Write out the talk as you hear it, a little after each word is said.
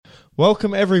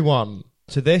Welcome everyone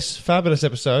to this fabulous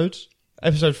episode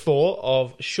 4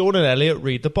 of Sean and Elliot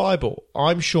Read the Bible.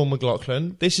 I'm Sean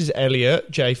McLaughlin. This is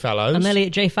Elliot J. Fallows. I'm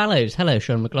Elliot J. Fallows. Hello,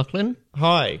 Sean McLaughlin.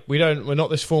 Hi. We're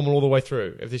not this formal all the way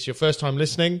through. If this is your first time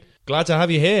listening, glad to have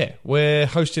you here. We're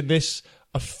hosting this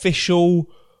official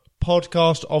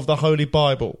podcast of the Holy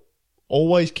Bible.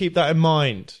 Always keep that in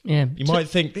mind. Yeah. You might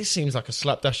think this seems like a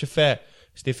slapdash affair.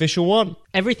 It's the official one.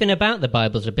 Everything about the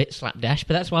Bible's a bit slapdash,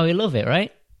 but that's why we love it,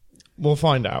 right? We'll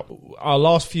find out. Our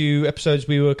last few episodes,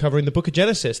 we were covering the book of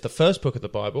Genesis, the first book of the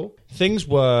Bible. Things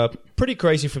were pretty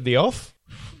crazy from the off.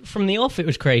 From the off, it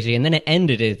was crazy, and then it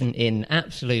ended in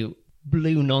absolute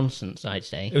blue nonsense, I'd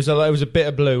say. It was a bit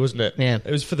of blue, wasn't it? Yeah.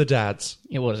 It was for the dads.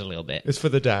 It was a little bit. It's for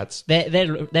the dads.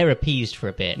 They're appeased for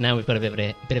a bit. Now we've got a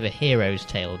bit of a hero's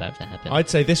tale about to happen. I'd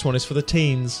say this one is for the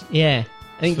teens. Yeah.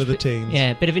 I think for the teens.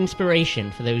 Yeah, a bit of inspiration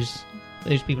for those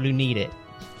people who need it.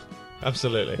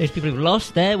 Absolutely. Those people who've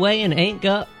lost their way and ain't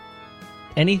got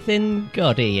anything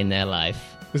goddy in their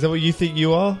life. Is that what you think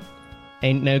you are?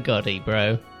 Ain't no goddy,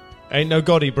 bro. Ain't no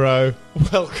goddy, bro.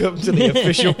 Welcome to the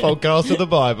official podcast of the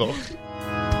Bible.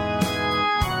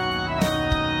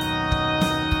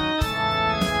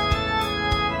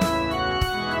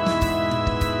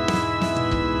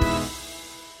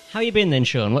 How you been then,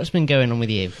 Sean? What's been going on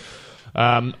with you?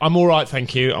 I'm all right,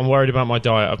 thank you. I'm worried about my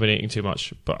diet. I've been eating too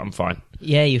much, but I'm fine.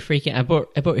 Yeah, you freaking... I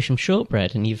bought you some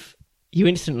shortbread, and you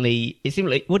instantly... It seemed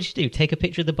like... What did you do? Take a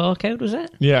picture of the barcode, was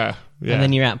that? Yeah. And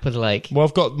then your app was like... Well,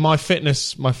 I've got my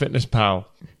fitness pal.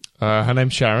 Her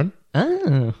name's Sharon.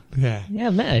 Oh. Yeah. Yeah,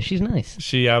 I've met her. She's nice.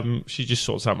 She just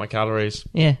sorts out my calories.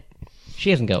 Yeah. She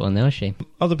hasn't got one, though, has she?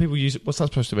 Other people use it. What's that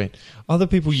supposed to mean? Other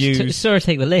people Saw her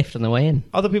take the lift on the way in.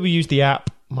 Other people use the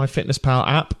app, my Fitness Pal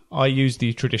app. I use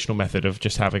the traditional method of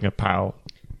just having a pal.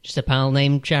 Just a pal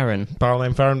named Sharon. Pal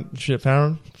named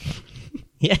Farron.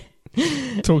 Yeah.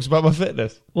 Talks about my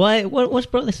fitness. Why? What's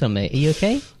brought this on, mate? Are you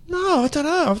okay? No, I don't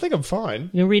know. I think I'm fine.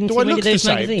 You're reading Do too I many look the Dave's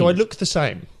same? magazines? Do I look the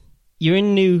same? You're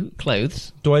in new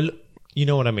clothes. Do I look... You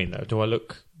know what I mean, though? Do I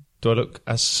look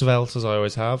as svelte as I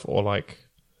always have, or like...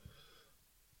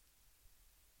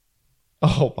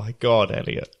 Oh my God,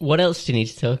 Elliot. What else do you need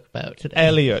to talk about today?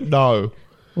 Elliot, no.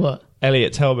 What?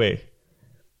 Elliot, tell me.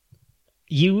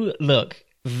 You look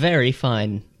very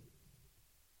fine.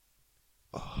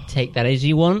 Take that as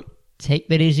you want. Take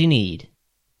that as you need.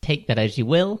 Take that as you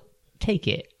will. Take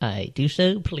it. I do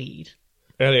so plead.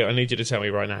 Elliot, I need you to tell me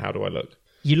right now, how do I look?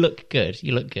 You look good.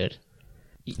 You look good.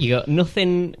 You got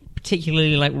nothing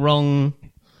particularly like wrong,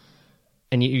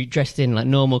 and you're dressed in like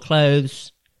normal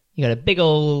clothes. You got a big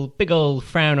old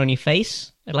frown on your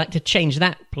face. I'd like to change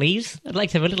that, please. I'd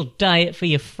like to have a little diet for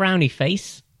your frowny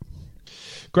face.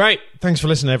 Great. Thanks for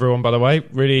listening, everyone, by the way.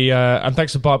 Really, and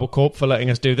thanks to Bible Corp for letting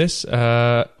us do this.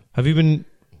 Have you been,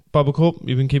 Bible Corp,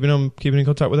 you've been keeping in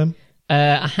contact with them?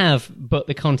 I have, but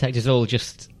the contact is all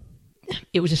just...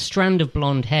 It was a strand of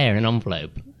blonde hair in an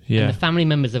envelope. Yeah. And the family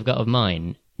members I've got of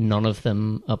mine, none of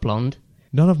them are blonde.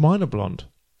 None of mine are blonde.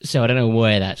 So I don't know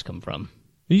where that's come from.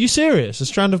 Are you serious? A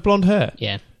strand of blonde hair?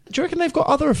 Yeah. Do you reckon they've got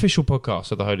other official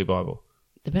podcasts of the Holy Bible?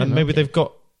 And maybe they've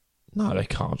got... No, they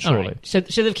can't, surely. Right. So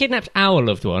they've kidnapped our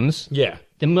loved ones. Yeah.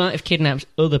 They might have kidnapped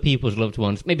other people's loved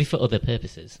ones, maybe for other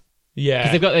purposes. Yeah.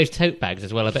 Because they've got those tote bags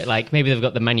as well, a bit like... Maybe they've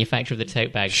got the manufacturer of the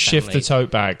tote bag. Shift family. the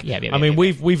tote bag. Yeah. I mean,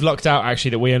 we've lucked out,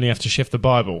 actually, that we only have to shift the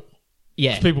Bible.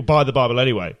 Yeah. Because people buy the Bible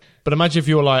anyway. But imagine if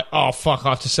you were like, oh, fuck, I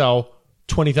have to sell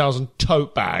 20,000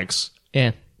 tote bags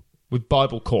Yeah. with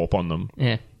Bible Corp on them.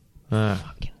 Yeah.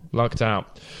 Lucked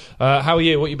out. How are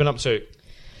you? What have you been up to?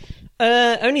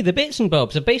 Only the bits and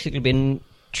bobs. I've basically been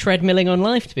treadmilling on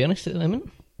life, to be honest, at the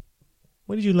moment.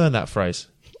 Where did you learn that phrase?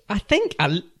 I think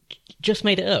I just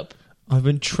made it up. I've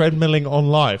been treadmilling on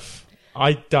life.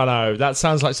 I don't know. That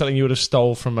sounds like something you would have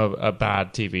stole from a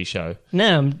bad TV show.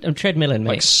 No, I'm treadmilling, mate.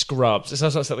 Like Scrubs. It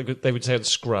sounds like something they would say on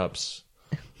Scrubs.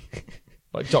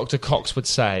 Like Dr. Cox would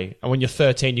say. And when you're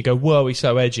 13, you go, whoa, he's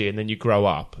so edgy. And then you grow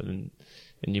up and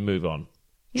you move on.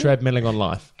 Yeah. Treadmilling on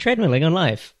life. Treadmilling on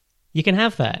life. You can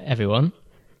have that, everyone.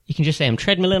 You can just say, I'm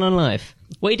treadmilling on life.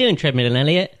 What are you doing, treadmilling,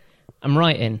 Elliot? I'm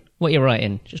writing. What are you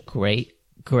writing? Just great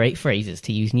phrases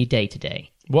to use in your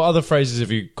day-to-day. What other phrases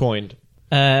have you coined?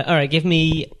 All right, give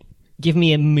me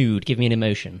a mood. Give me an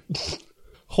emotion.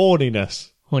 Horniness.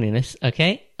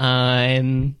 Okay.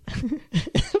 I'm...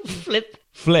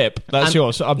 Flip. That's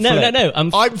yours. I'm Flip. No.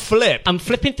 I'm Flip. I'm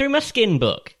flipping through my skin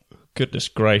book. Goodness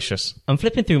gracious. I'm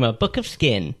flipping through my book of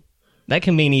skin. That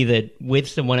can mean either with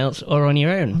someone else or on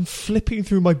your own. I'm flipping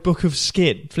through my book of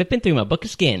skin. Flipping through my book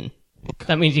of skin.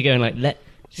 That means you're going like,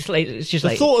 It's just The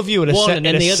like thought of you in a, one and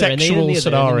then in a the other, and then sexual the other, and then the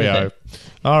scenario. other.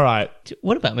 All right.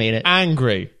 What about me in it?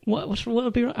 Angry. What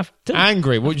would be wrong? I've done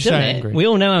Angry. What would you done say? it. Angry. We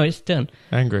all know how it's done.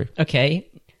 Angry. Okay,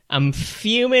 I'm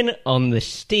fuming on the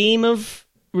steam of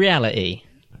reality.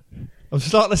 I'm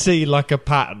starting to see like a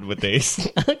pattern with these.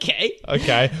 Okay.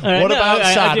 Okay. All right, What no, about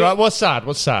I sad? do- Right. What's sad?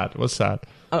 What's sad? What's sad?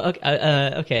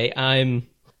 Okay, I'm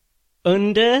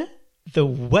under the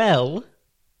well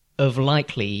of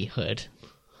likelihood.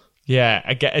 Yeah.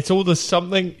 Again, it's all the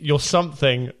something. You're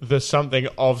something. The something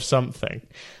of something.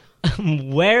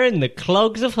 I'm wearing the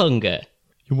clogs of hunger.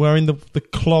 You're wearing the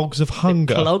clogs of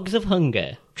hunger. Clogs of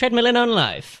hunger. Treadmilling on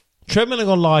life. Treadmilling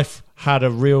on Life had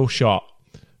a real shot,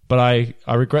 but I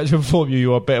regret to inform you,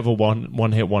 you are a bit of a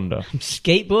one hit wonder. I'm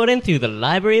skateboarding through the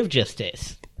Library of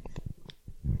Justice.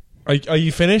 Are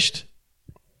you finished?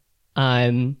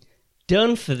 I'm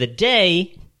done for the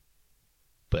day,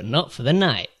 but not for the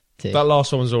night. That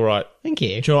last one was all right. Thank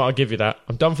you. Do you know what? I'll give you that.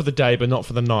 I'm done for the day, but not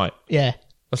for the night. Yeah.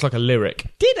 That's like a lyric.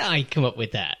 Did I come up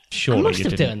with that? Surely I must you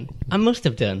have didn't. done. I must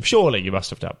have done. Surely you must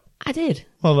have done. I did.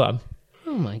 Well done.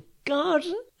 Oh my god.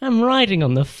 I'm riding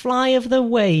on the fly of the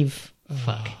wave.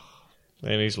 Fuck.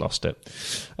 And he's lost it.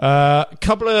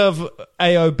 Couple of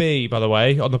AOB, by the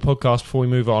way, on the podcast before we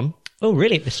move on. Oh,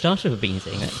 really? At the start of a bean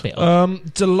thing? That's a bit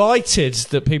odd. Delighted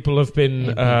that people have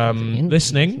been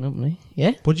listening. Lovely.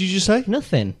 Yeah? What did you just say?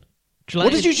 Nothing.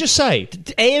 What did you just say?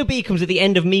 AOB comes at the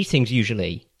end of meetings,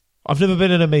 usually. I've never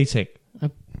been in a meeting.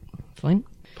 Fine.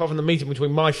 Apart from the meeting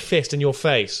between my fist and your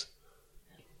face.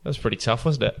 That was pretty tough,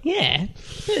 wasn't it? Yeah.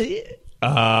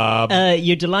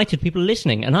 You're delighted people are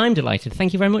listening, and I'm delighted.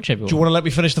 Thank you very much, everyone. Do you want to let me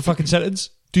finish the fucking sentence?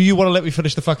 Do you want to let me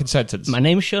finish the fucking sentence? My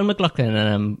name's Sean McLaughlin, and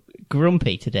I'm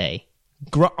grumpy today.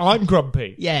 I'm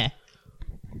grumpy. Yeah.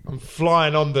 I'm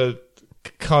flying on the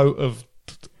coat of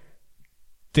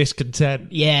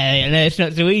discontent. Yeah, no, it's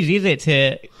not so easy, is it?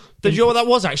 Did you know what? That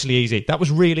was actually easy. That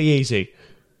was really easy.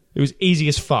 It was easy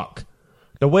as fuck.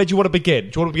 Now, where do you want to begin?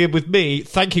 Do you want to begin with me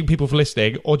thanking people for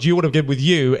listening, or do you want to begin with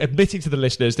you admitting to the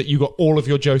listeners that you got all of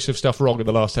your Joseph stuff wrong in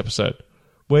the last episode?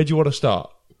 Where do you want to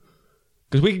start?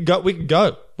 Because we can go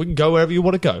wherever you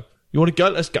want to go. You want to go?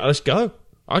 Let's go. Let's go.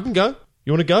 I can go.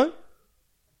 You want to go?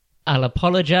 I'll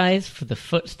apologise for the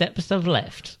footsteps I've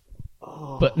left,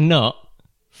 but not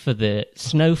for the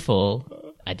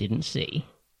snowfall I didn't see.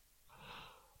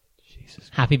 Jesus.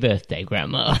 Happy birthday,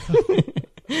 Grandma.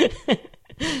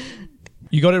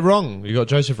 You got it wrong. You got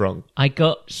Joseph wrong. I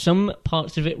got some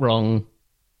parts of it wrong,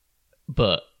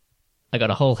 but I got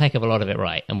a whole heck of a lot of it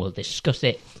right, and we'll discuss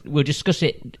it. We'll discuss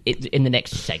it in the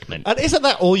next segment. And isn't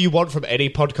that all you want from any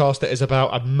podcast that is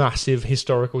about a massive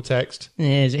historical text?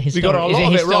 Is it We got a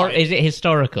lot of it right. Is it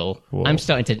historical? Whoa.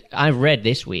 I've read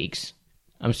this week's.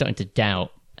 I'm starting to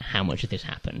doubt how much of this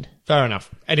happened. Fair enough.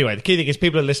 Anyway, the key thing is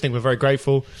people are listening. We're very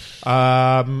grateful.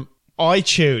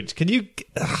 iTunes. Can you...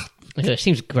 It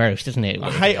seems gross, doesn't it? I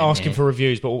hate asking for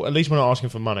reviews, but at least we're not asking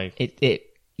for money.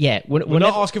 Yeah. We're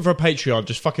not asking for a Patreon.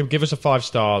 Just fucking give us a 5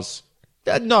 stars.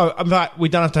 No, in fact, we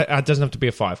don't have to. It doesn't have to be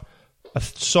a 5. A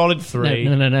solid 3.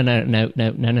 No.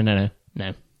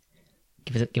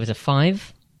 Give us a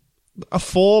 5. A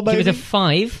 4, maybe. Give us a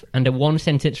 5 and a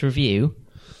 1-sentence review,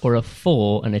 or a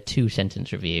 4 and a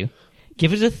 2-sentence review.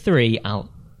 Give us a 3. I'll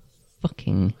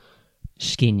fucking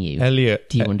skin you. Elliot.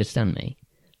 Do you understand me?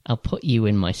 I'll put you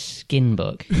in my skin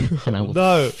book, and I will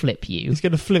No. flip you. He's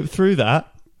going to flip through that.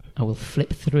 I will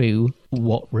flip through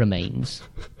what remains.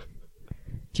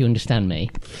 Do you understand me?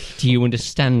 Do you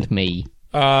understand me?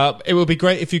 It would be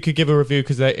great if you could give a review,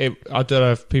 because I don't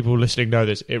know if people listening know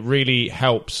this. It really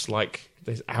helps, like,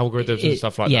 there's algorithms and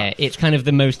stuff like that. Yeah, it's kind of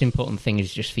the most important thing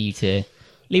is just for you to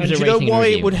leave And us a do you rating know and why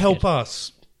review. it would That's help good.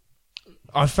 us?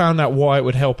 I found out why it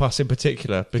would help us in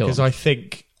particular, because on. I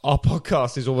think our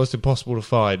podcast is almost impossible to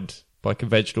find by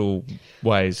conventional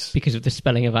ways. Because of the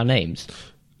spelling of our names.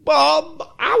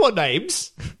 Well, our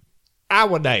names.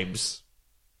 Our names.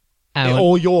 Our,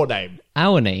 Or your name.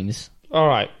 our names. All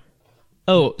right.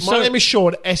 Oh, My so name is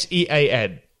Sean,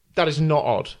 Sean. That is not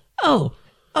odd. Oh,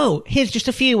 here's just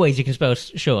a few ways you can spell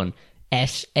Sean. SHAWN,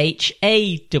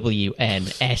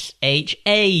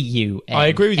 SHAUN. I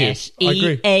agree with you. I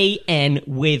agree. SEAN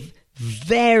with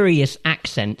various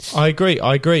accents. I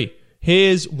agree.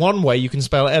 Here's one way you can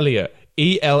spell Elliot.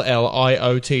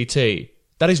 ELLIOTT.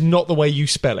 That is not the way you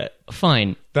spell it.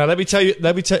 Fine. Now let me tell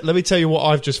you what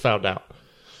I've just found out.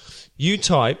 You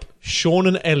type Sean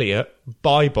and Elliot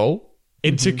Bible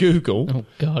into Google Oh,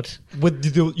 God. with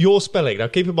your spelling. Now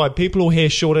keep in mind, people will hear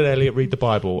Sean and Elliot read the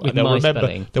Bible With and they'll my remember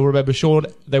spelling. they'll remember Sean.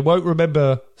 They won't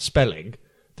remember spelling.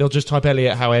 They'll just type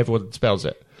Elliot how everyone spells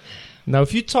it. Now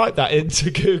if you type that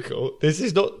into Google, this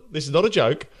is not a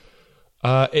joke.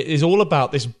 It is all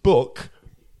about this book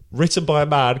written by a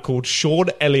man called Sean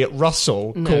Elliott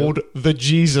Russell called The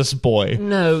Jesus Boy.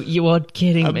 No, you are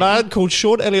kidding A me. man called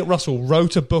Sean Elliott Russell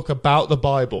wrote a book about the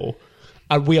Bible,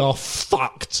 and we are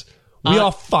fucked. We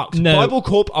are fucked. no. Bible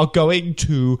Corp are going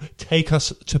to take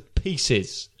us to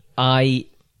pieces.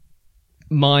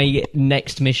 My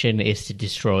next mission is to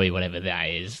destroy whatever that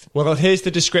is. Well, here's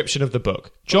the description of the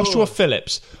book. Joshua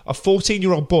Phillips, a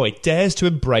 14-year-old boy, dares to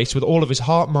embrace with all of his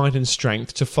heart, mind and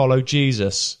strength to follow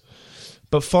Jesus.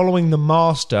 But following the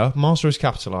master is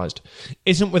capitalised,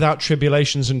 isn't without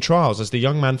tribulations and trials as the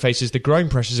young man faces the growing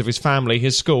pressures of his family,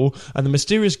 his school, and the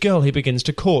mysterious girl he begins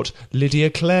to court, Lydia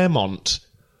Claremont.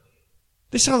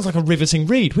 This sounds like a riveting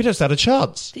read. We don't stand a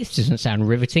chance. This doesn't sound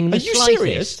riveting in the Are you slightest.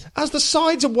 serious? As the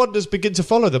signs and wonders begin to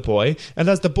follow the boy, and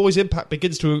as the boy's impact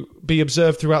begins to be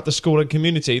observed throughout the school and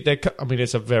community,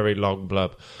 it's a very long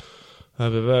blurb.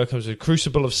 There comes a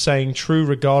crucible of saying true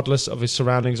regardless of his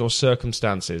surroundings or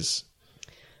circumstances.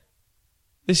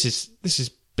 This is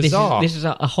bizarre. This is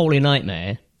a holy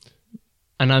nightmare,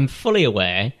 and I'm fully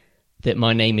aware that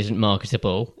my name isn't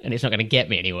marketable, and it's not going to get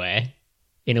me anywhere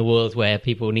in a world where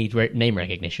people need name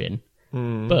recognition.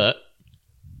 But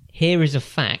here is a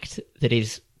fact that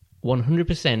is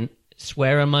 100%,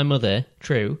 swear on my mother,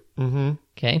 true.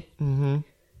 Okay?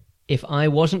 If I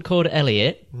wasn't called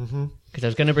Elliot, because I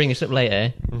was going to bring this up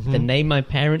later, the name my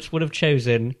parents would have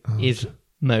chosen is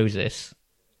Moses.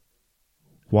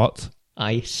 What?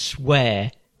 I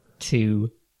swear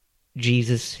to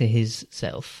Jesus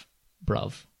himself,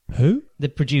 bruv. Who? The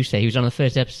producer, he was on the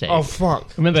first episode. Oh,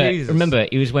 fuck. Remember, Jesus.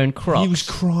 he was wearing Crocs. He was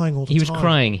crying all the time. He was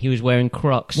crying. He was wearing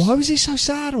Crocs. Why was he so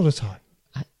sad all the time?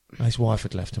 His wife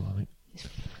had left him, I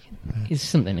think. There's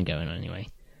something going on anyway.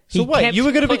 So He wait, kept you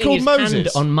were going to be putting called his Moses? hand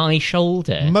on my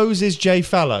shoulder. Moses J.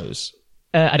 Fallows.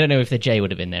 I don't know if the J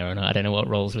would have been there or not. I don't know what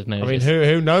rolls with Moses. I mean,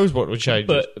 who knows what would change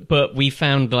it? But we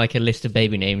found like a list of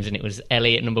baby names, and it was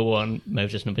Elliot number 1,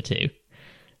 Moses number 2.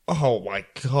 Oh, my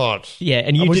God. Yeah,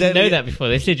 and you Was didn't know Elliot- that before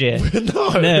this, did you? No.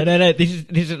 No. This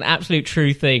is an absolute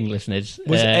true thing, listeners.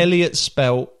 Was Elliot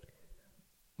spelt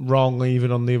wrong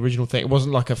even on the original thing? It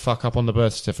wasn't like a fuck up on the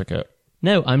birth certificate.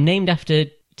 No, I'm named after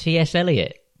T.S.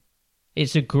 Eliot.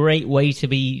 It's a great way to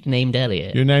be named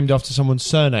Elliot. You're named after someone's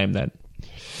surname then.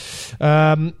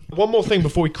 One more thing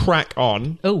before we crack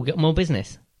on. Oh, got more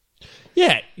business.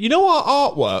 Yeah, you know our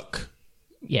artwork?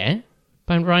 Yeah,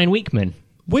 by Ryan Weekman.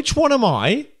 Which one am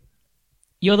I?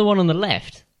 You're the one on the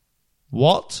left.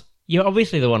 What? You're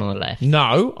obviously the one on the left.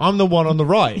 No, I'm the one on the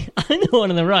right. I'm the one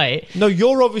on the right. No,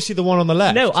 you're obviously the one on the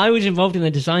left. No, I was involved in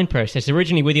the design process.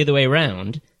 Originally with the other way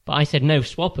around, but I said no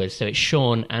swappers, so it's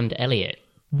Sean and Elliot.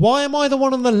 Why am I the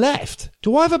one on the left?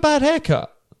 Do I have a bad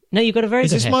haircut? No, you've got a very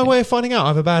Is good this my haircut. way of finding out I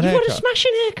have a bad You've haircut? got a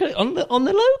smashing haircut on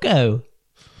the logo.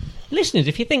 Listeners,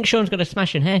 if you think Sean's got a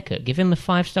smashing haircut, give him a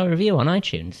 5-star review on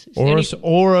iTunes. It's the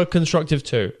Or a constructive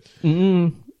 2.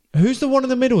 Who's the one in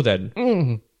the middle then?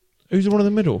 Who's the one in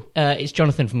the middle? it's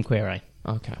Jonathan from Queer Eye.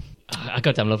 Okay. I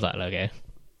goddamn love that logo.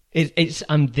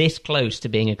 I'm this close to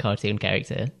being a cartoon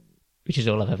character, which is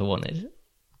all I've ever wanted.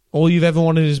 All you've ever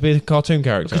wanted is to be a cartoon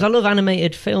character? Because I love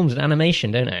animated films and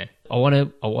animation, don't I? I want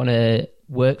to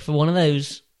work for one of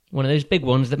those big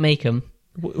ones that make them.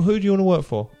 Who do you want to work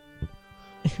for?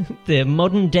 The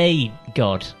modern day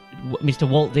god, Mr.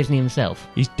 Walt Disney himself.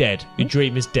 He's dead. Your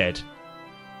dream is dead.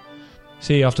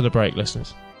 See you after the break,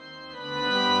 listeners.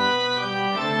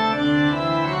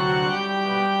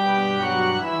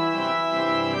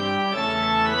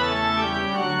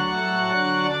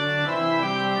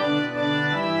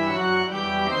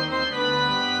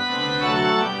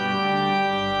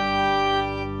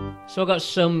 So I got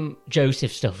some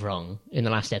Joseph stuff wrong in the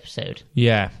last episode.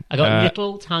 Yeah. I got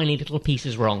tiny little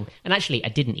pieces wrong. And actually, I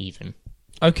didn't even.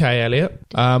 Okay, Elliot.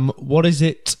 What is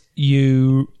it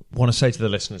you want to say to the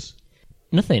listeners?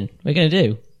 Nothing. We're going to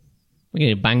do? We're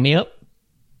going to bang me up?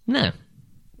 No.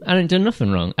 I haven't done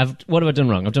nothing wrong. What have I done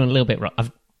wrong? I've done a little bit wrong.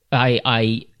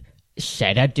 I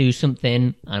said I'd do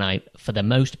something, and I, for the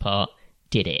most part,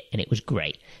 did it, and it was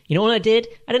great. You know what I did?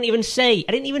 I didn't even say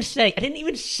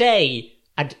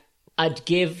I'd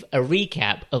give a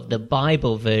recap of the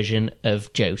Bible version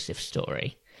of Joseph's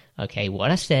story. Okay,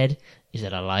 what I said is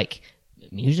that I like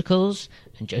musicals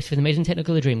and Joseph and the Amazing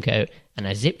Technicolor Dreamcoat, and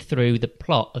I zipped through the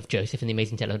plot of Joseph and the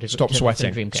Amazing Technicolor Dreamcoat.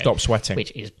 Stop sweating.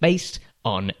 Which is based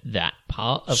on that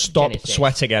part of Stop Genesis.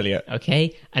 sweating, Elliot.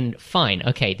 Okay, and fine.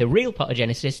 Okay, the real part of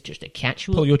Genesis, just to catch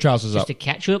you up. Pull your trousers just up. to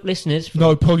catch you up, listeners.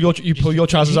 No, pull your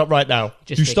trousers up right now.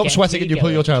 Just You to stop get sweating me and you pull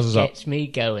going. your trousers up. Gets me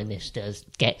going, this does.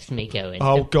 Gets me going.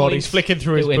 Oh, The God, he's points flicking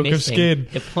through his that we're book of missing- skin.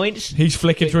 The points... He's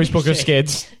flicking through his book of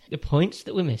skids. The points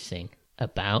that we're missing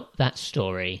about that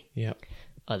story Yep.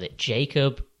 are that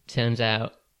Jacob, turns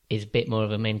out, is a bit more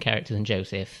of a main character than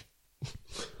Joseph.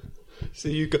 So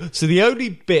the only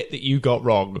bit that you got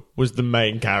wrong was the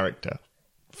main character.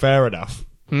 Fair enough.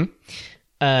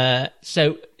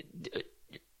 So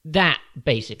that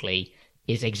basically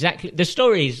is exactly... The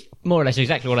story is more or less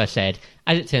exactly what I said.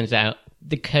 As it turns out,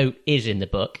 the coat is in the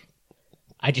book.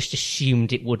 I just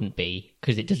assumed it wouldn't be,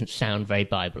 because it doesn't sound very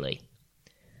Bible-y.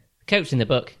 The coat's in the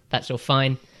book, that's all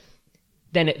fine.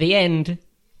 Then at the end,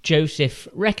 Joseph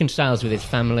reconciles with his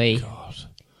family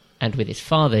and with his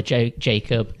father,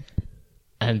 Jacob,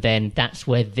 and then that's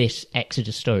where this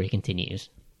Exodus story continues.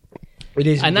 It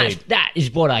is, and indeed. that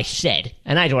is what I said,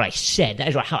 and that is what I said. That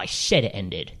is how I said it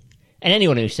ended. And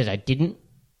anyone who says I didn't,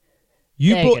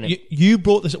 you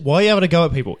brought this. Why are you having a go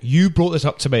at people? You brought this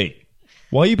up to me.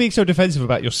 Why are you being so defensive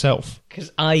about yourself?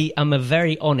 Because I am a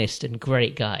very honest and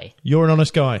great guy. You're an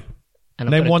honest guy. And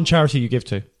Name one charity you give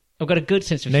to. I've got a good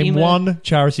sense of Name humour. one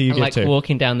charity you give like to.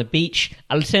 Walking down the beach.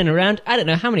 I'll turn around. I don't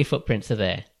know how many footprints are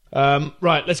there.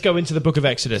 Right, let's go into the Book of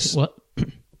Exodus. What?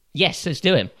 Yes, let's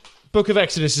do it. Book of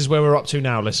Exodus is where we're up to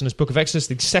now, listeners. Book of Exodus,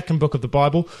 the second book of the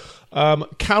Bible.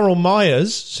 Carol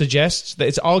Myers suggests that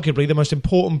it's arguably the most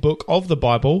important book of the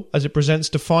Bible as it presents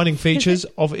defining features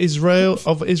of Israel's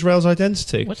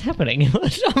identity. What's happening?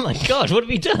 Oh my God, what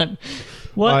have you done?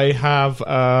 What?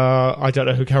 I don't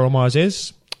know who Carol Myers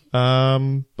is,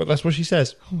 but that's what she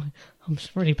says. Oh I'm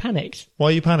really panicked. Why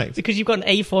are you panicked? Because you've got an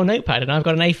A4 notepad and I've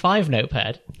got an A5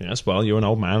 notepad. Yes, well, you're an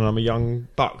old man and I'm a young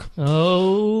buck.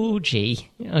 Oh, gee.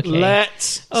 Okay.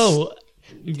 Let's... Oh.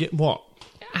 What?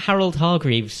 Harold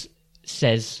Hargreaves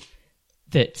says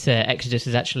that Exodus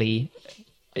is actually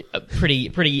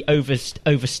pretty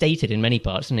overstated in many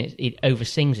parts, and it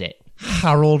oversings it.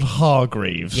 Harold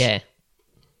Hargreaves? Yeah.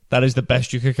 That is the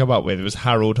best you could come up with. It was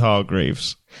Harold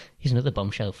Hargreaves. Here's another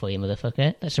bombshell for you,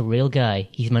 motherfucker. That's a real guy.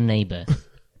 He's my neighbour.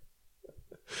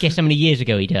 Guess how many years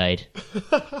ago he died?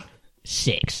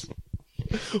 6.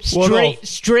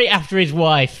 Straight after his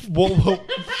wife. What?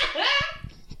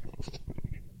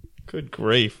 Good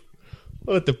grief.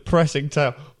 What a depressing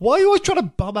tale. Why are you always trying to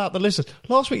bum out the listeners?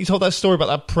 Last week you told that story about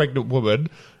that pregnant woman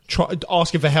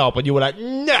asking for help, and you were like,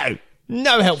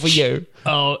 no help for you.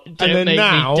 Oh,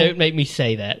 don't make me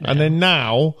say that now. And then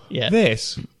now,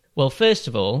 this. Well, first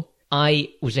of all, I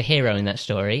was a hero in that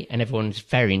story, and everyone's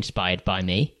very inspired by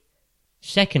me.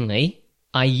 Secondly,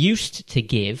 I used to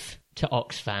give to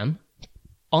Oxfam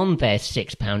on their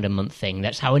 £6 a month thing.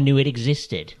 That's how I knew it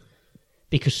existed.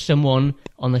 Because someone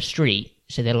on the street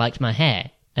said they liked my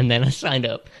hair, and then I signed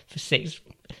up for £6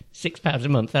 a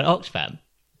month at Oxfam.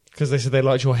 Because they said they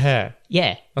liked your hair.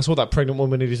 Yeah. That's what that pregnant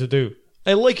woman needed to do.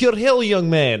 I like your hair, young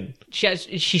man. She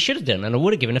should have done, and I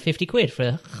would have given her 50 quid for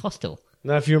a hostel.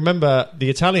 Now, if you remember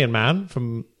the Italian man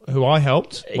from who I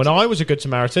helped when I was a Good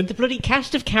Samaritan... The bloody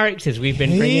cast of characters we've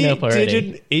been bringing up already. He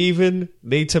didn't even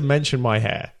need to mention my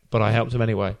hair, but I helped him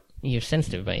anyway. You're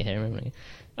sensitive about your hair, remember you?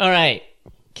 All right.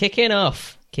 Kicking it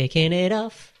off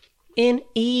in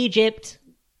Egypt.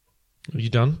 Are you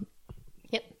done?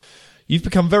 Yep. You've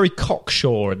become very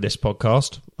cocksure in this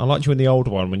podcast. I liked you in the old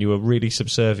one when you were really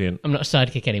subservient. I'm not a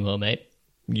sidekick anymore, mate.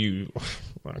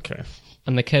 Okay.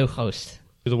 I'm the co-host.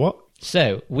 You're the what?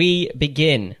 So, we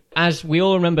begin. As we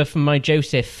all remember from my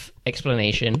Joseph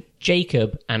explanation,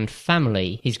 Jacob and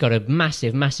family. He's got a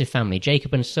massive, massive family.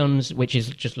 Jacob and sons, which is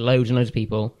just loads and loads of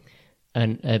people,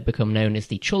 and become known as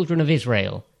the children of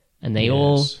Israel. And they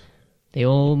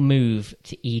all move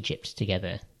to Egypt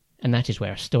together. And that is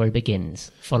where our story begins,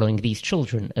 following these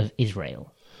children of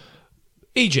Israel.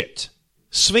 Egypt.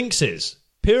 Sphinxes.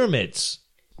 Pyramids.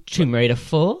 Tomb Raider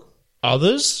 4.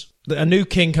 Others. A new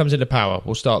king comes into power.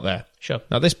 We'll start there. Sure.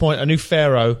 Now, at this point, a new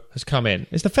pharaoh has come in.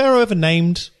 Is the pharaoh ever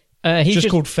named? He's just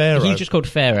called Pharaoh. He's just called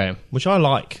Pharaoh. Which I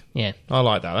like. Yeah. I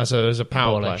like that. That's a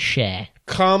power play. Share.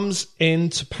 Comes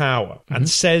into power and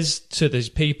says to these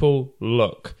people,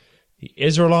 look, the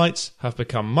Israelites have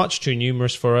become much too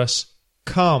numerous for us.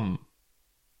 Come.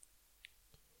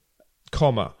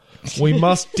 Comma. We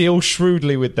must deal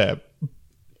shrewdly with them.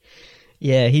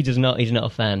 Yeah, he's not a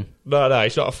fan. No,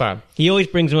 he's not a fan. He always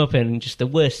brings them up in just the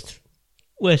worst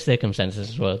circumstances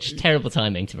as well. Just terrible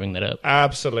timing to bring that up.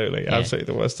 Absolutely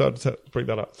the worst time to bring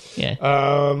that up. Yeah.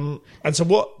 And so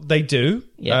what they do,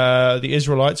 the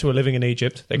Israelites who are living in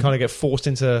Egypt, they kind of get forced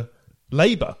into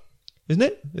labour, isn't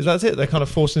it? Is that it? They're kind of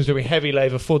forced into doing heavy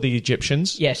labour for the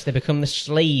Egyptians. Yes, they become the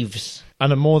slaves.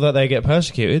 And the more that they get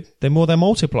persecuted, the more they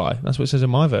multiply. That's what it says in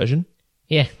my version.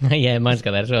 Yeah, yeah, mine's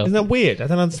got that as well. Isn't that weird? I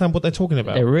don't understand what they're talking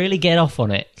about. They really get off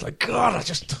on it. It's like, God,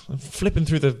 I'm flipping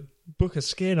through the book of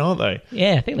skin, aren't they?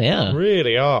 Yeah, I think they are.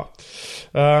 Really are.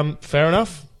 Fair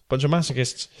enough. bunch of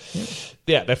masochists.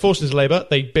 Yeah, they're forced into labour.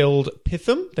 They build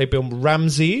Pithom. They build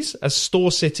Ramses as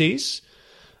store cities.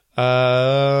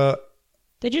 They're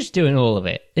just doing all of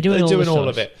it. They're doing all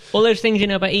of it. All those things you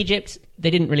know about Egypt, they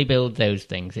didn't really build those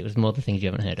things. It was more the things you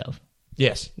haven't heard of.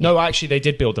 Yes. No, actually, they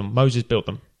did build them. Moses built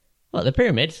them. What, the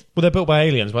pyramids? Well, they're built by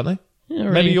aliens, weren't they? Yeah,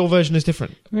 really, Maybe your version is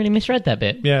different. Really misread that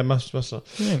bit. Yeah, must not.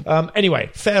 Yeah. Anyway,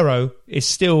 Pharaoh is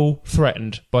still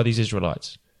threatened by these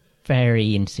Israelites.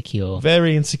 Very insecure.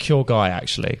 Very insecure guy,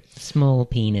 actually. Small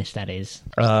penis, that is.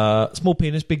 Small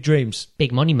penis, big dreams.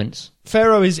 Big monuments.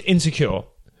 Pharaoh is insecure.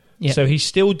 Yeah. So he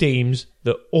still deems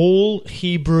that all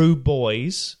Hebrew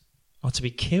boys are to be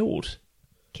killed.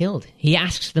 Killed. He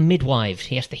asks the midwives.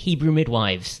 He asks the Hebrew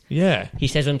midwives. Yeah. He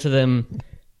says unto them,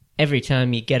 every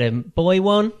time you get a boy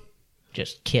one,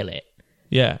 just kill it.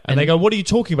 Yeah. And they go, what are you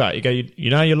talking about? You go, you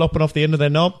know you're lopping off the end of their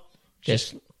knob?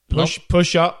 Just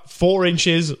Push up 4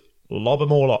 inches, lob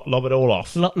it all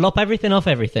off. lop everything off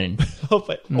everything. Lop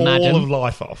it all Madam. of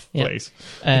life off, Yep. please.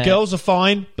 The girls are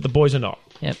fine, but the boys are not.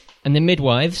 Yep. And the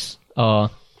midwives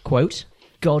are, quote,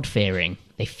 God-fearing.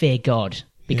 They fear God.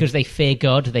 Because they fear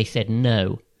God, they said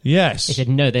no. Yes. They said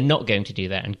no, they're not going to do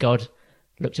that. And God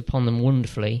looked upon them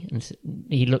wonderfully, and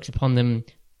he looked upon them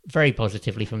very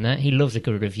positively from that. He loves a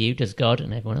good review, does God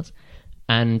and everyone else.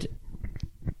 And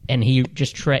he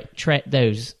just treat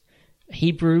those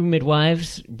Hebrew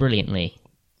midwives brilliantly.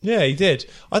 Yeah, he did.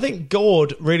 I think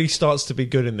God really starts to be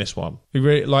good in this one. We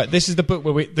really, this is the book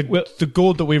where the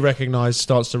God that we recognise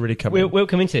starts to really come in. We'll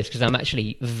come into this because I'm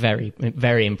actually very,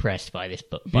 very impressed by this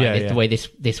book, the way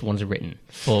this one's written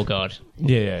for God.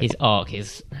 Yeah. His arc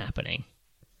is happening.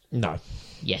 No.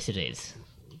 Yes, it is.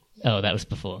 Oh, that was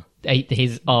before.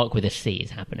 His arc with a C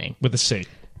is happening. With a C.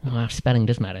 Oh, our spelling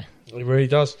does matter. It really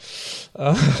does.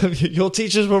 Your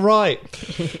teachers were right.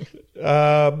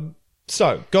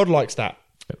 So, God likes that.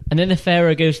 And then the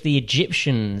Pharaoh goes to the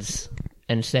Egyptians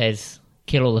and says,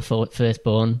 kill all the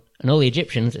firstborn. And all the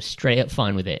Egyptians are straight up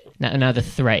fine with it. Now the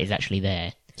threat is actually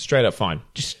there. Straight up fine.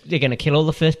 They're going to kill all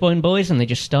the firstborn boys, and they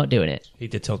just start doing it. He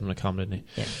did tell them to come, didn't he?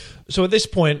 Yeah. So at this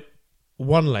point,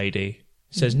 one lady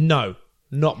says, no,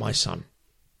 not my son.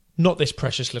 Not this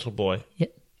precious little boy.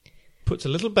 Yep. Puts a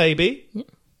little baby,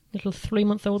 Little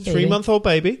 3-month-old baby. 3-month-old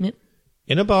baby, Yep.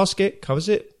 in a basket, covers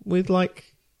it with,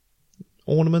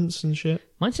 ornaments and shit.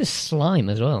 Mine says slime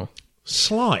as well.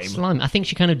 Slime? Slime. I think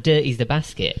she kind of dirties the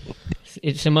basket.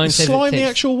 So mine Is says slime the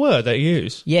actual word they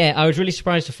use? Yeah, I was really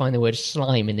surprised to find the word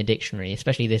slime in the dictionary,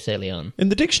 especially this early on. In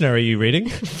the dictionary, are you reading?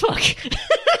 Fuck.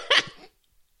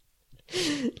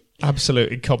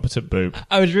 Absolute incompetent boob.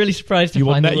 I was really surprised to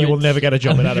find the word... You will never get a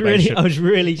job in animation. I was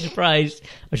really surprised.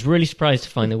 I was really surprised to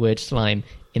find the word slime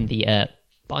in the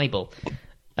Bible,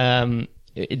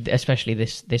 especially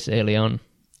this early on.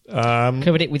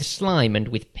 Covered it with slime and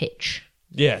with pitch.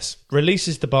 Yes.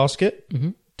 Releases the basket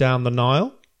down the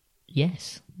Nile.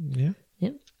 Yes. Yeah.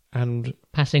 Yep. And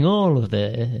passing all of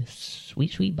the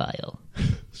sweet bile.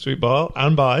 Sweet bile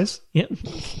and buys. Yep.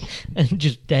 And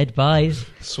just dead buys,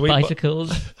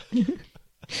 bicycles.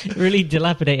 Really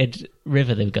dilapidated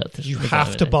river they've got. You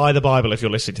have to buy the Bible if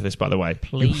you're listening to this, by the way.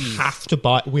 Please. You have to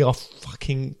buy. We are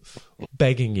fucking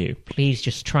begging you. Please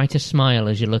just try to smile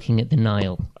as you're looking at the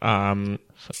Nile.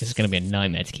 Fuck, this is going to be a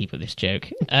nightmare to keep up this joke.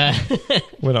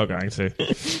 We're not going to.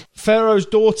 Pharaoh's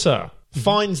daughter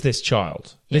finds this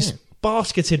child, this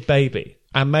basketed baby.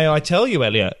 And may I tell you,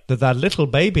 Elliot, that little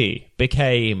baby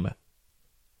became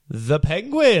the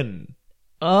penguin.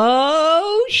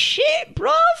 Oh, shit,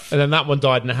 bruv. And then that one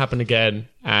died and it happened again.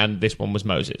 And this one was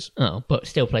Moses. Oh, but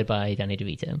still played by Danny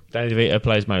DeVito. Danny DeVito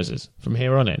plays Moses from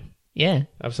here on in. Yeah.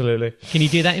 Absolutely. Can you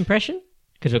do that impression?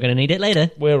 Because we're going to need it later.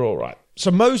 We're all right.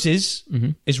 So Moses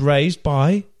is raised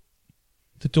by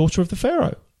the daughter of the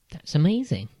Pharaoh. That's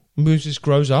amazing. Moses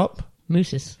grows up.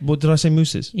 Mooses. What did I say,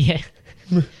 mooses? Yeah.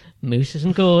 Mooses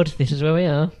and gourd. This is where we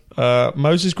are.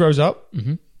 Moses grows up.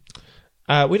 We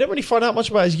don't really find out much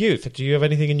about his youth. Do you have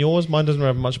anything in yours? Mine doesn't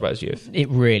have much about his youth. It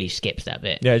really skips that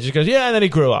bit. Yeah, it just goes, and then he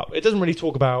grew up. It doesn't really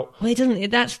talk about... Well, it doesn't.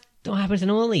 That's what happens in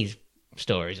all these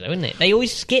stories, though, isn't it? They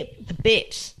always skip the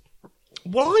bits.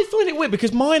 Well, I find it weird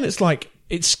because mine, it's like,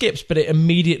 it skips, but it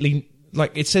immediately,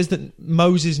 it says that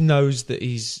Moses knows that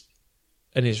he's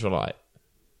an Israelite.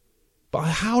 But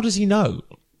how does he know?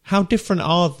 How different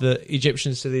are the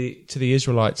Egyptians to the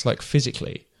Israelites,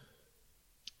 physically?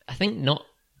 I think not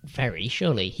very,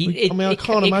 surely. I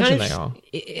can't imagine they are.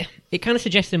 It kind of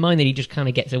suggests in mind that he just kind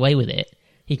of gets away with it.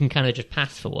 He can kind of just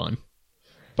pass for one.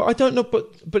 But I don't know,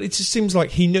 but it just seems like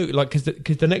he knew, because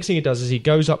the next thing he does is he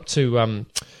goes up to,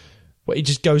 he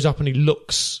just goes up and he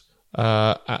looks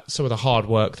at some of the hard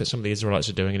work that some of the Israelites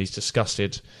are doing, and he's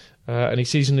disgusted. and he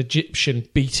sees an Egyptian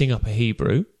beating up a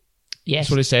Hebrew. Yes.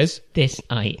 That's what it says.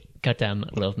 I goddamn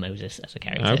love Moses as a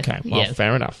character. Okay, well,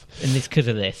 fair enough. And it's because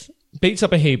of this. Beats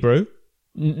up a Hebrew.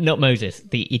 Not Moses,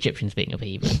 the Egyptians beating up a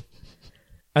Hebrew.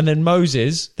 And then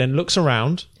Moses then looks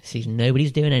around. Sees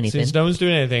nobody's doing anything. Sees no one's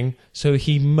doing anything. So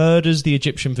he murders the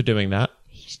Egyptian for doing that.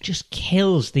 He just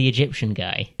kills the Egyptian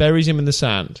guy. Buries him in the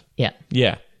sand. Yeah.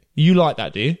 Yeah. You like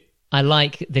that, do you? I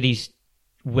like that he's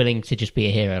willing to just be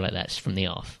a hero like that from the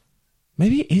off.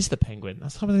 Maybe it is the Penguin.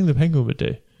 That's the type of thing the Penguin would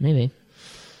do. Maybe.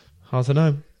 Hard to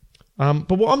know.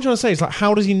 But what I'm trying to say is, like,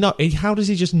 how does he know? How does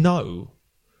he just know?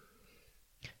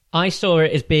 I saw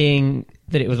it as being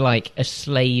that it was like a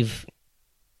slave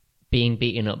being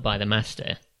beaten up by the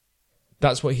master.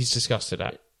 That's what he's disgusted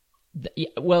at.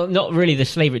 Well, not really the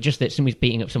slave, just that somebody's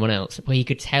beating up someone else. Where he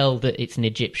could tell that it's an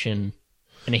Egyptian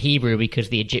and a Hebrew because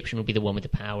the Egyptian would be the one with the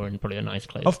power and probably the nice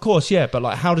clothes. Of course, yeah, but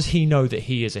like, how does he know that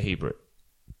he is a Hebrew?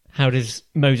 How does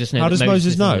Moses know? How does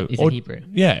Moses know? He's a Hebrew.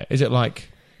 Yeah, is it like,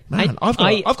 man, I've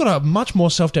got a much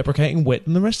more self-deprecating wit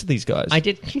than the rest of these guys. I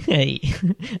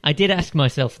did ask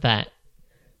myself that,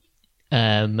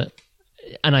 and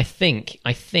I think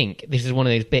this is one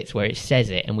of those bits where it says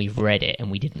it and we've read it and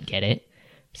we didn't get it.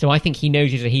 So I think he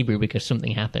knows he's a Hebrew because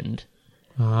something happened.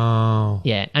 Oh,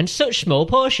 yeah, and such small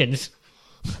portions.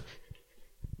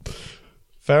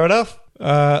 Fair enough.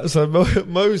 So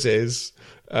Moses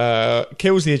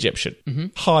kills the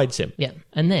Egyptian, hides him. Yeah,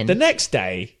 and then the next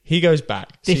day he goes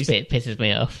back. This bit pisses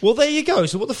me off. Well, there you go.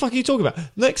 So what the fuck are you talking about?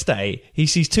 Next day he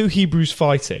sees two Hebrews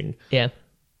fighting. Yeah,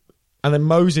 and then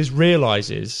Moses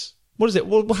realizes, what is it?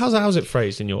 Well, how's it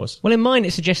phrased in yours? Well, in mine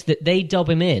it suggests that they dob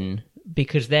him in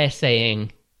because they're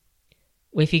saying,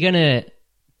 well, if you're gonna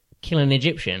kill an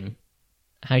Egyptian,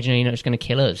 how do you know you're not just gonna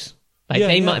kill us? Like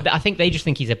I think they just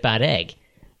think he's a bad egg.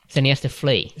 So then he has to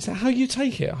flee. Is that how you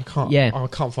take it? I can't. Yeah. I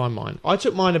can't find mine. I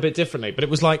took mine a bit differently, but it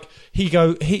was like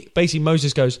basically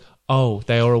Moses goes, "Oh,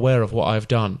 they are aware of what I've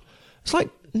done." It's like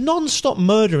non-stop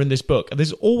murder in this book, and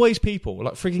there's always people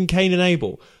like freaking Cain and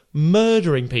Abel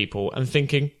murdering people and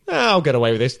thinking, "I'll get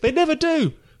away with this." They never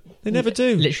do. They never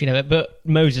do. Literally never. But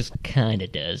Moses kind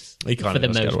of does. He kind of for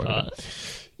the most part.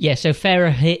 Yeah. So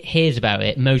Pharaoh hears about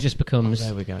it. Moses becomes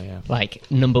there we go. Yeah. Like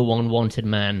number one wanted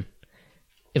man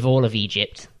of all of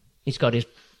Egypt. He's got his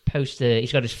poster.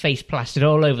 He's got his face plastered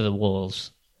all over the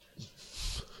walls.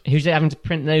 Who's having to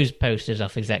print those posters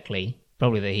off exactly?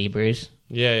 Probably the Hebrews.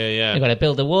 Yeah. They've got to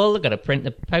build the wall. They've got to print the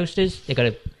posters. They've got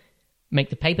to make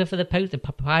the paper for the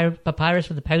papyrus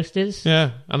for the posters.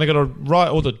 Yeah, and they've got to write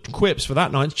all the quips for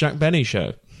that night's Jack Benny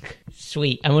show.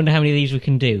 Sweet. I wonder how many of these we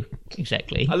can do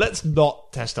exactly. Let's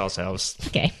not test ourselves.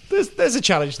 Okay. There's a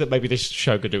challenge that maybe this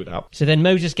show could do without. So then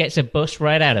Moses gets a bus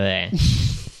right out of there.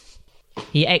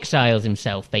 He exiles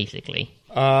himself, basically.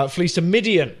 Flees to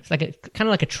Midian. It's like kind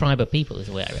of like a tribe of people is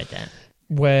the way I read that.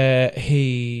 Where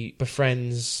he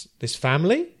befriends this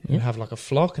family who have like a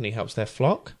flock and he helps their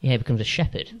flock. Yeah, he becomes a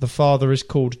shepherd. The father is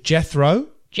called Jethro.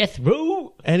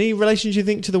 Jethro! Any relation, do you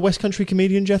think, to the West Country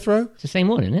comedian Jethro? It's the same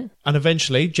one, isn't it? And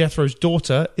eventually, Jethro's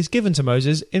daughter is given to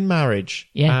Moses in marriage.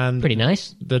 Yeah, and pretty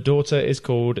nice. The daughter is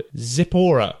called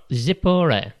Zipporah.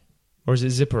 Zipporah. Or is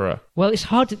it Zipporah? Well, it's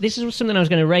hard to... This is something I was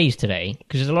going to raise today,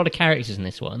 because there's a lot of characters in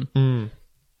this one. Mm.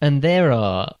 And there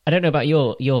are... I don't know about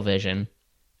your version...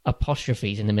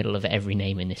 apostrophes in the middle of every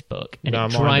name in this book, and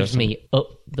it drives me up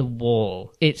the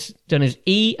wall. It's done as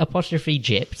E apostrophe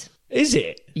Gypt. Is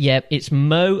it? Yep, it's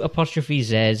Mo apostrophe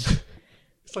Zez.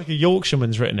 It's like a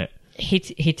Yorkshireman's written it.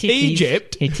 Hittites,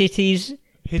 Egypt. Hittites,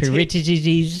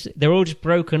 Peritites. They're all just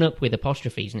broken up with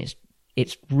apostrophes, and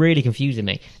it's really confusing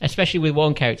me, especially with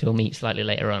one character we'll meet slightly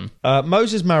later on.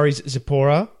 Moses marries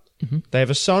Zipporah. Mm-hmm. They have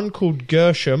a son called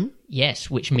Gershom. Yes,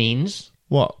 which means...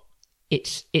 What?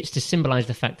 It's to symbolise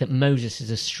the fact that Moses is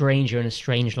a stranger in a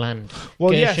strange land.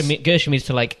 Well, Gershom is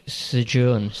to like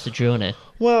sojourner.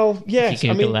 Well, yes. If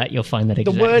you Google that, you'll find that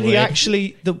exact the word.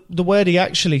 The word he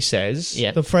actually says,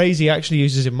 the phrase he actually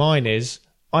uses in mine is,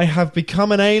 "I have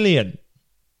become an alien."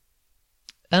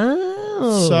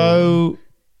 Oh, so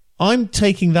I'm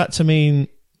taking that to mean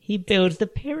he builds the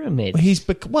pyramids. He's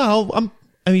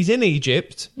in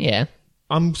Egypt. Yeah.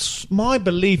 My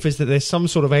belief is that there's some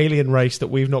sort of alien race that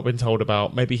we've not been told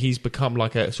about. Maybe he's become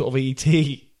like a sort of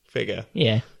E.T. figure.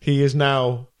 Yeah. He is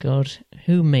now... God,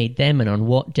 who made them and on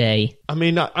what day? I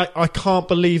mean, I can't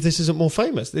believe this isn't more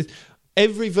famous.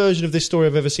 Every version of this story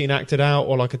I've ever seen acted out,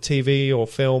 or like a TV or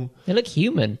film... They look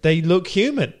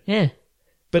human. Yeah.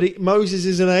 But Moses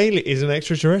is an alien, is an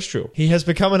extraterrestrial. He has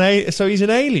become an alien, so he's an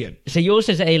alien. So yours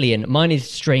says alien. Mine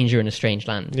is stranger in a strange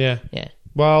land. Yeah. Yeah.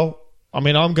 Well... I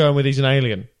mean, I'm going with he's an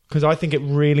alien because I think it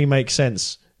really makes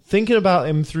sense. Thinking about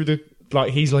him through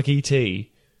like he's like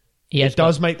E.T., it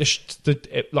does make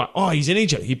he's in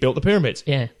Egypt. He built the pyramids.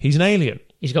 Yeah. He's an alien.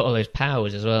 He's got all those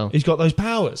powers as well. He's got those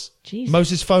powers. Jeez.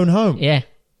 Moses' phone home. Yeah.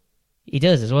 He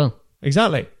does as well.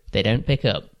 Exactly. They don't pick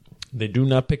up. They do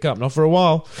not pick up, not for a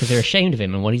while. Because they're ashamed of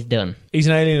him and what he's done. He's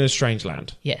an alien in a strange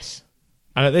land. Yes.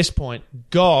 And at this point,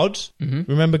 God,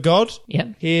 remember God?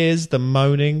 Yep. Hears the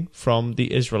moaning from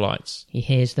the Israelites. He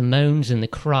hears the moans and the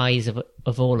cries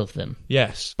of all of them.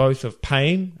 Yes, both of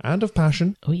pain and of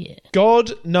passion. Oh, yeah.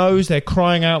 God knows they're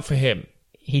crying out for him.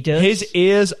 He does. His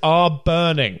ears are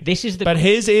burning. But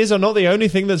his ears are not the only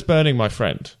thing that's burning, my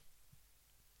friend.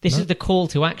 This is the call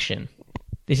to action.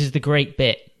 This is the great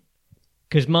bit.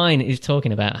 Because mine is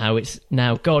talking about how it's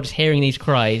now God's hearing these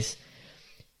cries,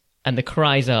 and the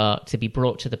cries are to be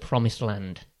brought to the promised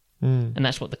land. And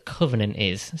that's what the covenant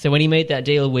is. So when he made that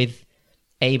deal with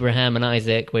Abraham and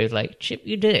Isaac, where he was like, chip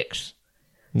your dicks.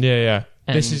 Yeah.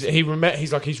 And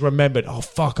He's remembered. Oh,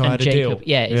 fuck, I had Jacob, a deal.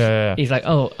 Yeah. He's like,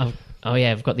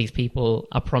 I've got these people.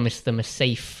 I promised them a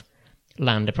safe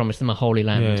land. I promised them a holy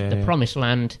land. The promised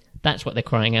land, that's what they're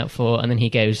crying out for. And then he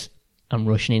goes, I'm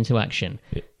rushing into action.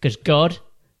 Because God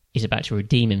is about to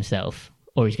redeem himself.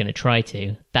 Or he's going to try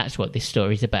to. That's what this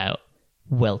story's about.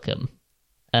 Welcome.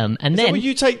 And Is that what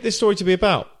you take this story to be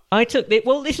about? I took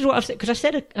this is what I've said, because I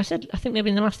said I think maybe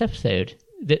in the last episode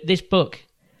that this book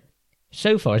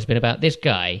so far has been about this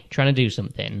guy trying to do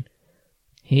something.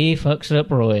 He fucks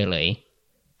up royally.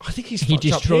 I think he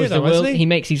destroys the world. He?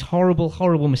 Makes these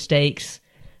horrible mistakes,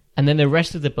 and then the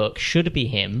rest of the book should be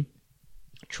him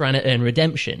trying to earn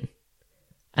redemption.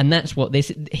 And that's what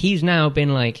he's now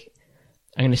been like,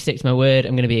 I'm going to stick to my word.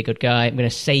 I'm going to be a good guy. I'm going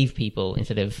to save people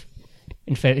instead of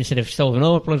solving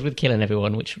all problems with killing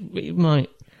everyone, which we might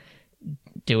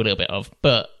do a little bit of.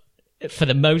 But for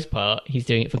the most part, he's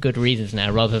doing it for good reasons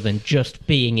now, rather than just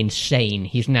being insane.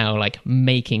 He's now like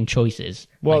making choices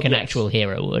like an actual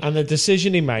hero would. And the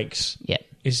decision he makes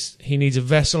is he needs a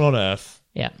vessel on Earth.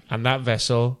 Yeah. And that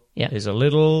vessel is a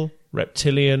little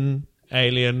reptilian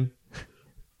alien,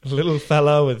 a little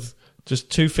fella with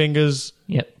just 2 fingers.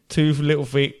 Yep. 2 little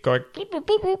feet going...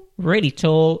 Really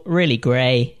tall, really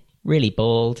grey, really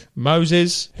bald.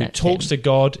 Moses, who talks to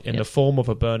God in the form of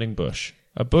a burning bush.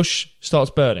 A bush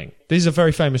starts burning. This is a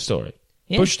very famous story.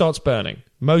 Yeah. Bush starts burning.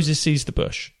 Moses sees the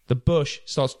bush. The bush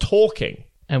starts talking.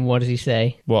 And what does he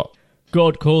say? What?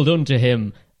 God called unto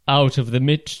him out of the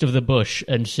midst of the bush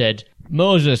and said,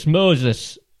 Moses,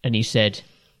 Moses. And he said,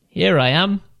 here I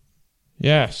am.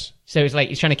 Yes. So it's like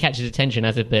he's trying to catch his attention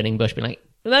as a burning bush, being like,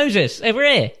 Moses, over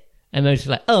here. And Moses is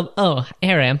like, oh,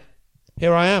 here I am.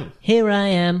 Here I am. Here I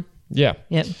am. Yeah.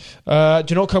 Yep.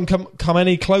 Do not come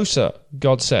any closer,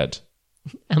 God said.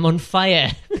 I'm on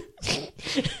fire.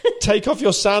 Take off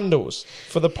your sandals,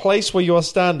 for the place where you are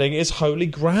standing is holy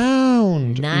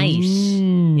ground. Nice.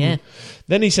 Yeah.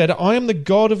 Then he said, I am the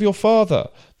God of your father,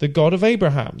 the God of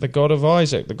Abraham, the God of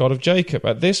Isaac, the God of Jacob.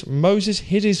 At this, Moses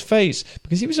hid his face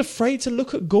because he was afraid to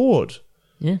look at God.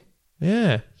 Yeah.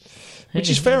 Yeah. Which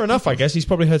is fair enough, I guess. He's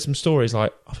probably heard some stories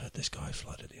like, I've heard this guy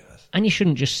flooded the earth. And you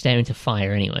shouldn't just stare into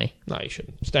fire anyway. No, you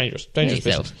shouldn't. It's dangerous. Dangerous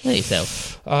business. Hurt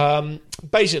yourself.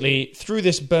 Basically, through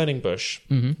this burning bush,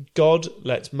 God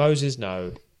lets Moses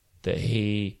know that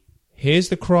he hears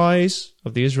the cries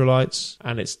of the Israelites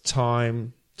and it's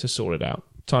time to sort it out.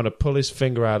 Time to pull his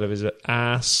finger out of his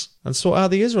ass and sort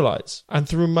out the Israelites. And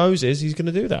through Moses, he's going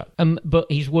to do that.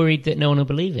 But he's worried that no one will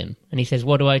believe him. And he says,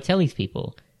 what do I tell these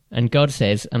people? And God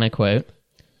says, and I quote,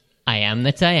 I am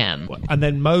that I am. And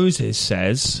then Moses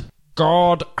says,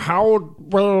 God, how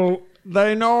will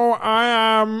they know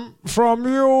I am from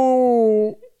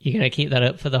you? You're going to keep that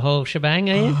up for the whole shebang,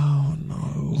 are you? Oh,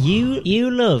 no. You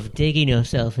love digging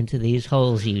yourself into these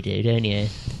holes, you do, don't you?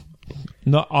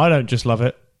 No, I don't just love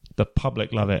it. The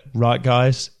public love it. Right,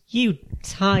 guys? You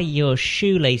tie your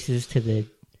shoelaces to the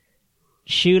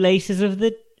shoelaces of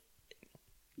the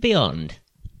beyond.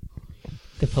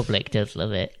 The public does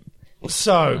love it.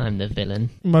 So, I'm the villain.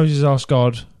 Moses asked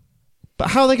God, but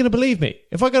how are they going to believe me?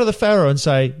 If I go to the Pharaoh and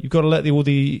say, you've got to let all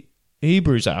the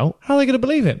Hebrews out, how are they going to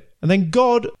believe him? And then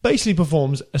God basically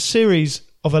performs a series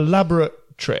of elaborate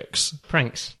tricks.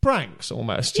 Pranks,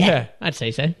 almost. Yeah. I'd say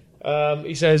so.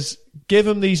 He says, give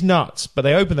them these nuts, but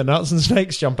they open the nuts and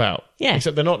snakes jump out. Yeah.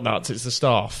 Except they're not nuts, it's the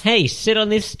staff. Hey, sit on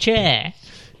this chair.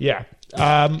 Yeah.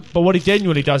 But what he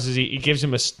genuinely does is he gives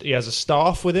him he has a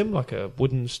staff with him, like a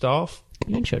wooden staff.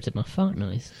 You interrupted my fart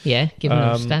noise. Yeah, give him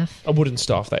a staff. A wooden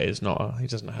staff, that is, he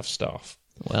doesn't have staff.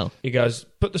 Well. He goes,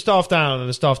 put the staff down, and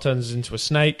the staff turns into a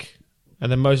snake,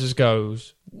 and then Moses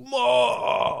goes,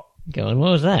 whoa! Go on,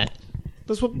 what was that?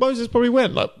 That's what Moses probably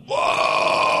went, like,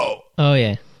 whoa! Oh,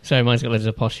 yeah. Sorry, mine's got loads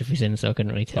of apostrophes in, so I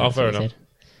couldn't really tell. Oh, fair enough.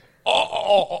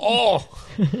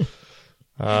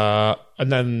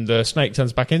 And then the snake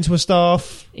turns back into a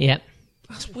staff. Yeah.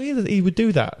 That's weird that he would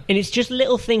do that. And it's just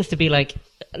little things to be like,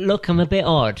 look, I'm a bit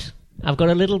odd. I've got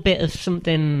a little bit of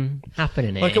something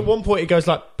happening here. Like at one point he goes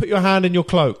like, put your hand in your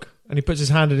cloak. And he puts his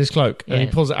hand in his cloak and he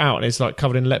pulls it out and it's like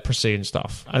covered in leprosy and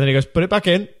stuff. And then he goes, put it back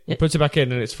in. He puts it back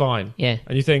in and it's fine. Yeah.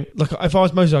 And you think, look, if I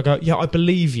was Moses, I'd go, yeah, I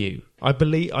believe you.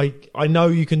 I know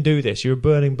you can do this. You're a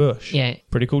burning bush. Yeah.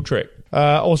 Pretty cool trick.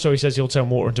 Also, he says he'll turn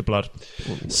water into blood.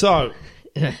 So,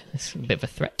 it's a bit of a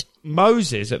threat.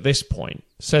 Moses, at this point,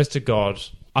 says to God,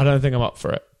 I don't think I'm up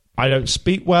for it. I don't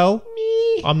speak well.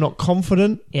 I'm not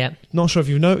confident. Yeah. Not sure if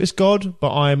you've noticed, God,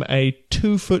 but I'm a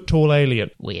 2-foot tall alien.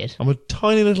 Weird. I'm a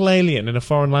tiny little alien in a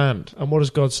foreign land. And what does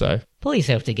God say? Pull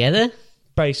yourself together.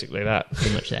 Basically that.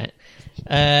 Pretty much that.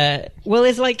 Well,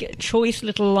 there's like choice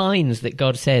little lines that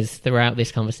God says throughout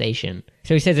this conversation.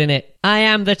 So he says in it, I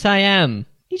am that I am.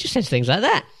 He just says things like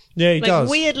that. Yeah, he like does.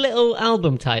 Weird little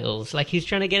album titles. Like he's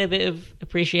trying to get a bit of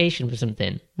appreciation for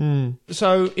something.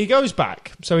 So he goes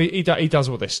back. So he does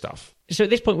all this stuff. So at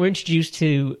this point, we're introduced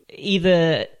to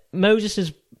either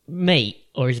Moses' mate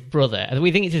or his brother.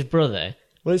 We think it's his brother.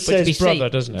 Well, it But to be says brother,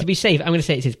 safe- doesn't it? To be safe, I'm going to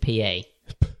say it's his PA.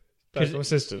 Personal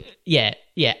assistant. Yeah,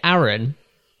 Aaron,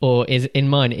 or it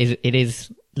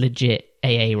is legit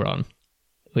AA Ron,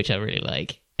 which I really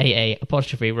like. AA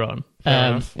apostrophe Ron. Fair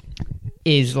enough.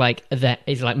 Is like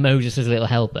Moses' little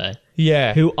helper,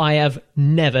 Yeah. who I have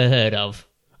never heard of.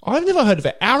 I've never heard of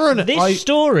it. Aaron... This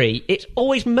story, it's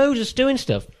always Moses doing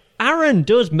stuff. Aaron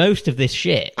does most of this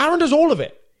shit. Aaron does all of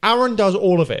it. Aaron does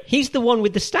all of it. He's the one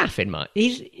with the staff in mind.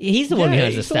 He's the one who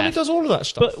has the he's the one who staff. does all of that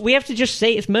stuff. But we have to just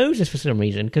say it's Moses for some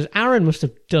reason, because Aaron must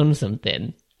have done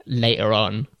something later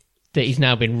on that he's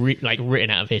now been written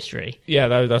out of history.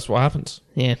 Yeah, that's what happens.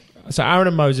 Yeah. So Aaron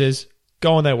and Moses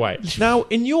go on their way. Now,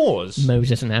 in yours...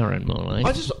 Moses and Aaron, more like.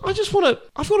 I just want to...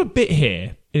 I've got a bit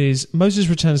here. It is Moses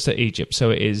returns to Egypt.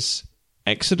 So it is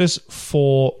Exodus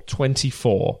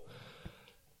 4:24.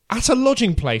 At a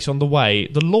lodging place on the way,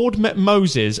 the Lord met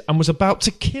Moses and was about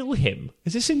to kill him.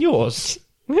 Is this in yours?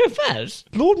 Where's?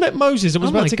 Lord met Moses and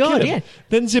was Oh my about to God, kill him. yeah.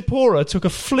 Then Zipporah took a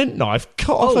flint knife,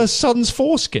 cut off her son's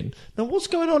foreskin. Now, what's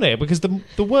going on here? Because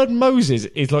the word Moses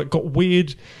is like got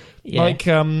weird,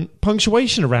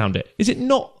 punctuation around it. Is it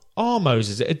not our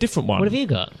Moses? Is it a different one? What have you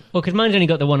got? Well, because mine's only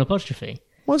got the one apostrophe.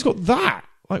 Mine's got that.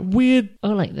 Like weird. Oh,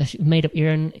 like that's made up your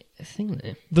own thing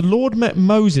there. The Lord met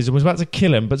Moses and was about to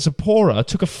kill him, but Zipporah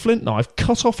took a flint knife,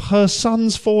 cut off her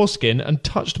son's foreskin, and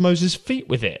touched Moses' feet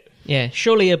with it. Yeah,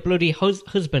 surely a bloody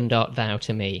husband art thou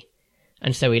to me.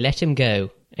 And so he let him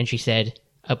go, and she said,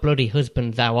 a bloody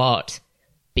husband thou art,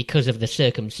 because of the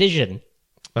circumcision.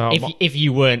 If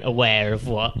you weren't aware of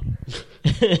what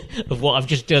of what I've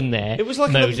just done there. It was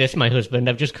like Moses, my husband,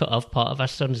 I've just cut off part of our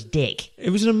son's dick.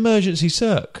 It was an emergency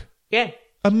circ. Yeah.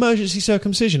 Emergency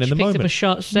circumcision in the Picked moment. up a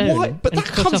sharp stone. Why? But and that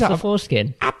cut comes off out the of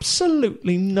foreskin.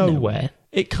 absolutely nowhere.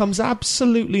 It comes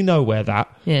absolutely nowhere,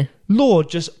 that. Yeah. Lord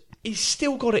just... He's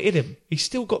still got it in him. He's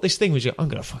still got this thing where he's like, I'm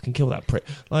going to fucking kill that prick.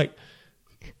 Like,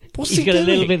 what's He's he got doing? a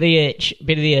little bit of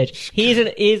the urge. He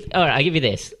is all right, I'll give you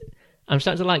this. I'm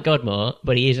starting to like God more,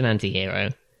 but he is an anti-hero.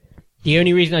 The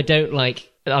only reason I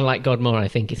like God more, I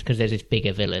think, is because there's this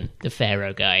bigger villain, the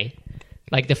Pharaoh guy.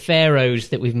 Like the pharaohs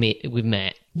that we've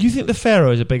met. You think the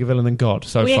Pharaoh is a bigger villain than God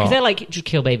so Well, yeah, far? because they're like, just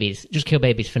kill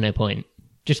babies for no point.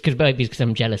 Just because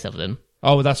I'm jealous of them.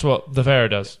 Oh, that's what the Pharaoh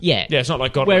does? Yeah. Yeah, it's not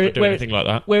like God would do anything like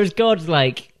that. Whereas God's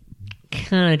like,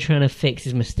 kind of trying to fix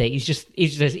his mistake.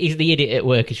 He's the idiot at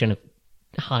work who's trying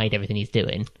to hide everything he's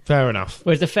doing. Fair enough.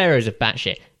 Whereas the Pharaohs are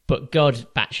batshit, but God's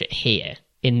batshit here,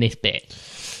 in this bit.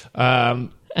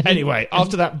 Anyway,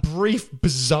 after that brief,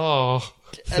 bizarre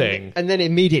thing... And then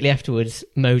immediately afterwards,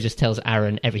 Moses tells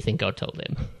Aaron everything God told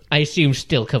him. I assume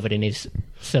still covered in his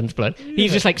son's blood.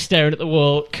 He's just like staring at the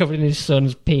wall, covered in his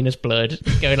son's penis blood,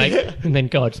 going like, and then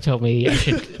God told me I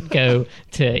should go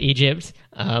to Egypt,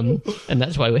 and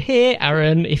that's why we're here,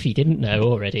 Aaron, if you didn't know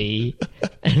already.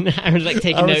 And Aaron's like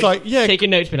taking notes, taking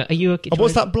notes, being like, are you okay?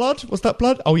 what's that blood? What's that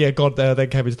blood? Oh yeah, God then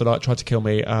came into the night, tried to kill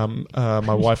me.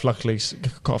 My wife luckily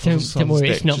got off his son's Don't worry,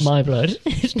 dick. it's not my blood.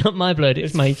 It's not my blood,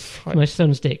 it's my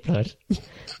son's dick blood.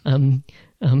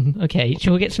 Okay,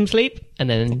 shall we get some sleep? And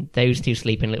then those two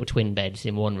sleep in little twin beds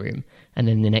in one room. And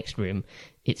then in the next room,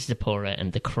 it's Zipporah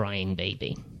and the crying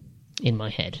baby. In my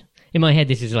head. In my head,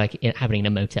 this is like happening in a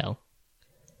motel.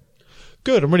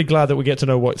 Good, I'm really glad that we get to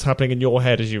know what's happening in your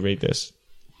head as you read this.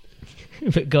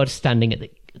 But God's standing at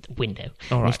the window.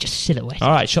 All right. And he's just silhouetted.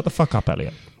 All right, shut the fuck up,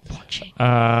 Elliot. Watching.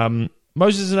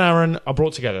 Moses and Aaron are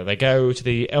brought together. They go to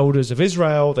the elders of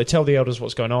Israel. They tell the elders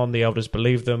what's going on. The elders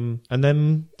believe them. And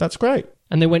then that's great.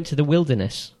 And they went to the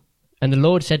wilderness. And the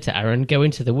Lord said to Aaron, go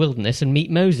into the wilderness and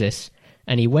meet Moses.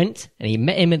 And he went, and he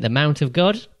met him at the Mount of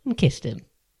God and kissed him.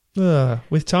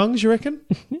 With tongues, you reckon?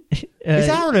 Is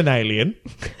Aaron an alien?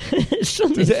 Is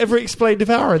it ever explained if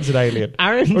Aaron's an alien?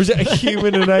 Aaron, or is it a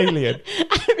human and alien?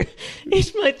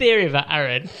 It's my theory about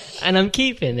Aaron, and I'm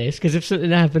keeping this because if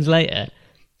something happens later,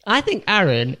 I think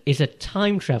Aaron is a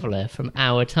time traveller from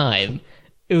our time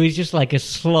who is just like a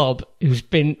slob who's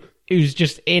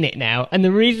just in it now. And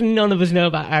the reason none of us know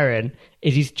about Aaron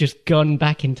is he's just gone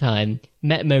back in time,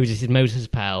 met Moses, is Moses'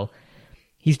 pal.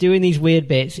 He's doing these weird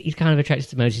bits. He's kind of attracted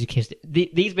to Moses. He kissed.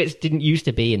 These bits didn't used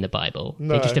to be in the Bible.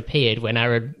 No. They just appeared when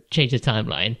Aaron changed the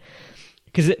timeline.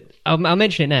 Because I'll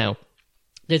mention it now.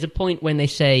 There's a point when they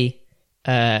say,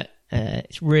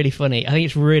 it's really funny. I think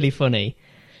it's really funny.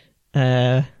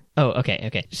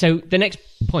 Okay. So the next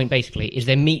point basically is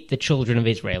they meet the children of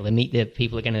Israel. They meet the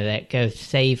people who are going to go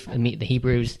save and meet the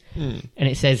Hebrews. And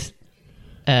it says,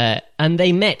 and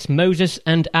they met Moses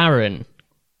and Aaron,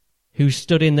 who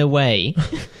stood in the way,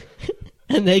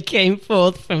 and they came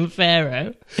forth from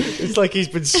Pharaoh. It's like he's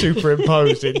been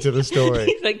superimposed into the story.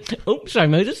 He's like, oh, sorry,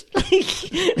 Moses.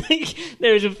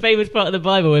 There is a famous part of the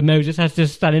Bible where Moses has to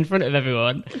stand in front of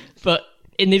everyone, but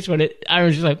in this one,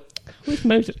 Aaron's just like, where's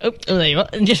Moses? Oh, there you are.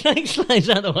 And just like slides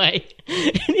out of the way.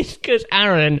 And it's because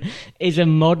Aaron is a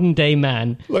modern day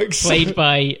man, played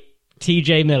by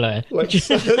T.J. Miller.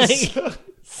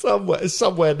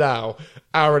 Somewhere now,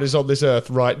 Aaron is on this earth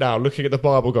right now, looking at the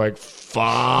Bible, going,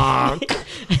 "Fuck,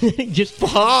 just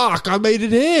fuck! I made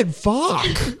it in. Fuck!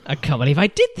 I can't believe I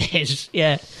did this."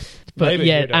 Yeah, but Maybe,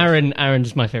 yeah,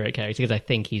 Aaron's my favorite character because I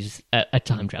think he's a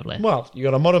time traveler. Well, you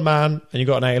got a modern man and you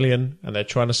got an alien, and they're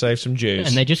trying to save some Jews,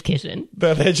 and they're just kissing.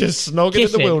 But they're just snogging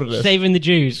in the wilderness, saving the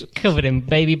Jews, covered in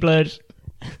baby blood.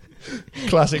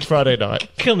 Classic Friday night.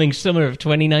 Coming summer of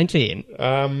 2019.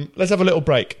 Let's have a little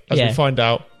break as we find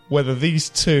out whether these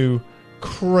two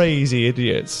crazy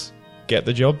idiots get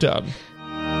the job done.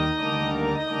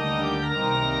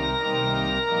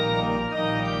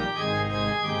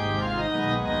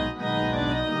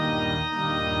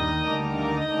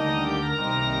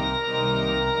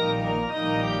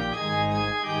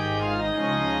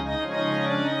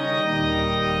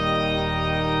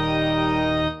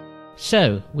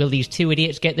 So, will these two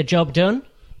idiots get the job done?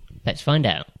 Let's find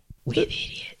out. We're the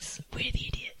idiots. We're the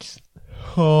idiots.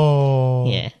 Oh.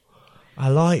 Yeah. I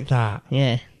like that.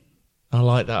 Yeah. I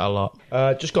like that a lot.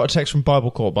 Just got a text from Bible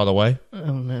Court, by the way.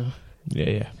 Oh, no.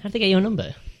 Yeah. How'd they get your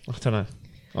number? I don't know.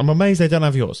 I'm amazed they don't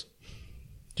have yours.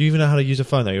 Do you even know how to use a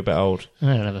phone, though? You're a bit old. I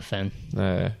don't have a phone.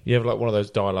 You have like one of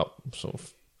those dial-up sort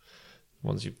of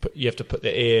ones you have to put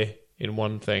the ear in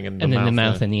one thing and then the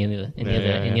mouth in in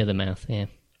the other mouth, yeah.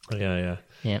 Yeah.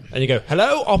 Yeah. And you go,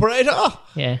 hello, operator?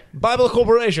 Yeah. Bible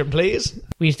Corporation, please.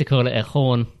 We used to call it a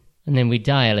horn, and then we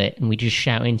dial it, and we just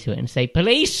shout into it and say,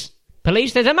 police!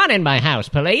 Police, there's a man in my house,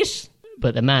 police!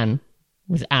 But the man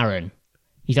was Aaron.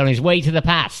 He's on his way to the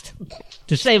past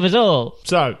to save us all.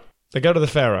 So, they go to the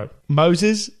Pharaoh.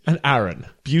 Moses and Aaron,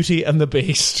 Beauty and the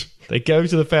Beast. They go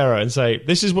to the Pharaoh and say,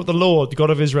 this is what the Lord, the God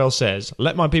of Israel, says.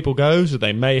 Let my people go so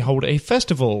they may hold a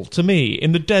festival to me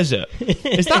in the desert.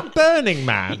 Is that Burning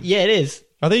Man? Yeah, it is.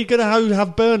 Are they going to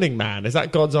have Burning Man? Is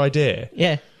that God's idea?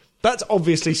 Yeah. That's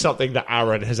obviously something that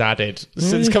Aaron has added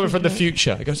since coming from the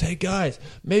future. He goes, hey guys,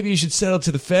 maybe you should settle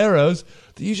to the Pharaohs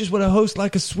that you just want to host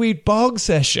like a sweet bong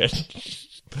session.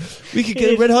 We could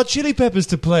get Red Hot Chili Peppers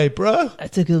to play, bro. I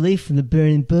took a leaf from the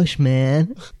burning bush,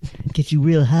 man. Get you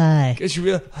real high. Get you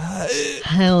real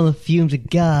high on the fumes of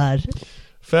God.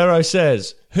 Pharaoh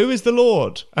says, who is the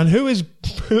Lord? And who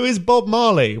is Bob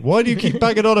Marley? Why do you keep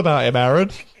banging on about him,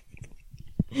 Aaron?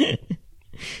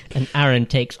 And Aaron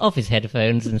takes off his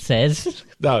headphones and says,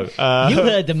 no. You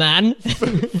heard the man.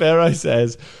 Pharaoh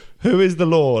says, who is the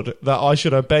Lord that I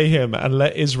should obey him and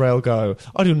let Israel go?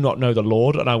 I do not know the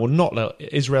Lord, and I will not let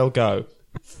Israel go.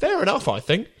 Fair enough, I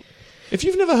think. If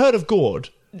you've never heard of God,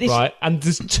 right, and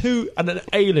there's an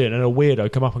alien and a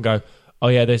weirdo come up and go, oh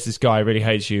yeah, there's this guy who really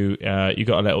hates you, you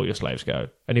got to let all your slaves go.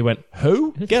 And he went,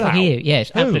 who? Get out. Yeah,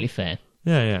 it's absolutely fair.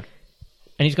 Yeah.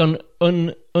 And he's gone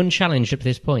unchallenged up to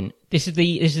this point. This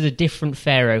is a different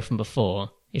Pharaoh from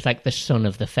before. It's like the son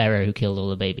of the Pharaoh who killed all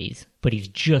the babies, but he's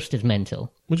just as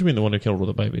mental. What do you mean the one who killed all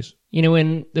the babies? You know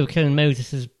when they were killing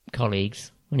Moses'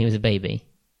 colleagues when he was a baby?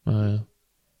 Oh, yeah.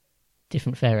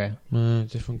 Different Pharaoh.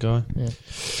 Different guy.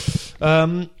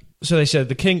 Yeah. So they said,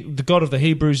 the God of the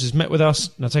Hebrews has met with us.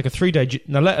 Now let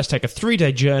us take a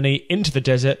 3-day journey into the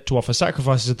desert to offer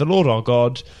sacrifices to the Lord our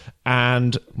God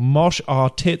and mosh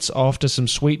our tits after some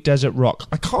sweet desert rock.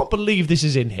 I can't believe this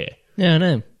is in here.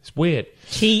 No. It's weird.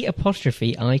 T''its.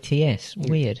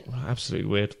 Weird. Absolutely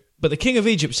weird. But the king of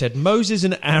Egypt said, Moses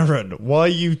and Aaron, why are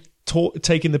you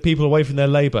taking the people away from their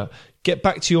labour? Get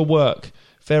back to your work.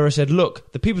 Pharaoh said,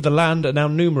 look, the people of the land are now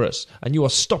numerous, and you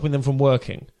are stopping them from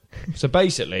working. So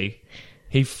basically,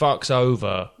 he fucks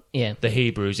over the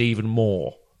Hebrews even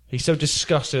more. He's so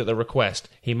disgusted at the request,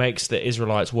 he makes the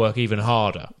Israelites work even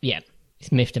harder. Yeah,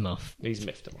 he's miffed him off.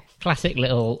 Classic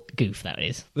little goof, that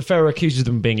is. The Pharaoh accuses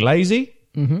them of being lazy.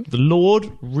 Mm-hmm. The Lord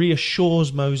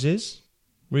reassures Moses.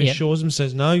 Him,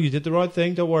 says, no, you did the right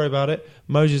thing, don't worry about it.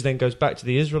 Moses then goes back to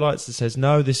the Israelites and says,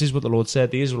 no, this is what the Lord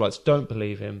said. The Israelites don't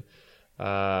believe him.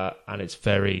 And it's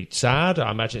very sad. I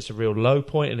imagine it's a real low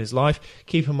point in his life.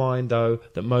 Keep in mind, though,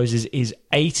 that Moses is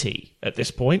 80 at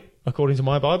this point, according to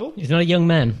my Bible. He's not a young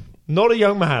man. Not a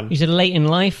young man. He's late in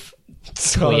life.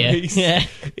 So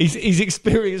he's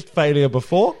experienced failure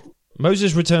before.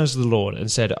 Moses returns to the Lord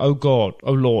and said, O God,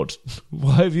 O Lord,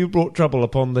 why have you brought trouble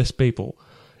upon this people?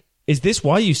 Is this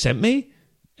why you sent me?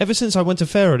 Ever since I went to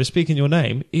Pharaoh to speak in your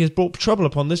name, he has brought trouble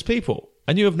upon this people,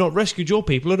 and you have not rescued your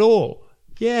people at all.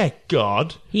 Yeah,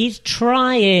 God. He's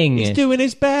trying. He's doing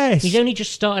his best. He's only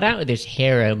just started out with this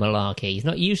hero malarkey. He's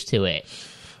not used to it.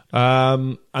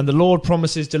 And the Lord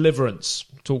promises deliverance.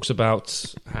 Talks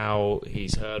about how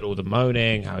he's heard all the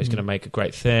moaning, how he's going to make a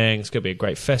great thing. It's going to be a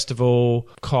great festival.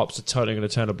 Cops are totally going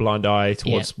to turn a blind eye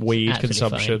towards weed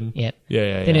consumption. Yeah.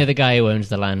 Yeah. They know the guy who owns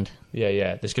the land.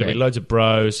 Yeah. There's going to be loads of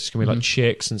bros. There's going to be like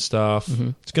chicks and stuff. Mm-hmm.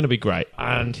 It's going to be great.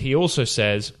 And he also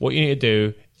says, what you need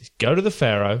to do is go to the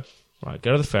Pharaoh. Right,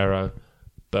 go to the Pharaoh,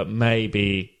 but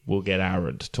maybe we'll get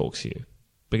Aaron to talk to you.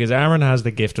 Because Aaron has the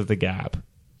gift of the gab.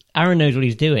 Aaron knows what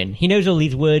he's doing. He knows all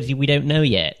these words we don't know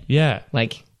yet. Yeah.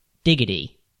 Like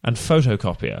diggity. And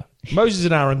photocopier. Moses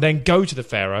and Aaron then go to the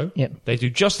Pharaoh. Yep. They do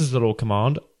just as the Lord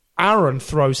command. Aaron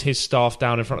throws his staff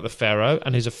down in front of the Pharaoh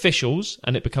and his officials,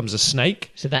 and it becomes a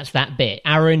snake. So that's that bit.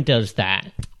 Aaron does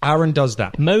that.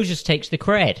 Moses takes the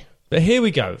cred. But here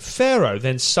we go. Pharaoh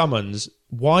then summons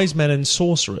wise men and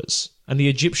sorcerers and the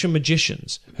Egyptian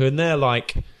magicians, who are there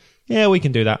like, yeah, we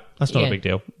can do that. That's not a big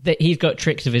deal. He's got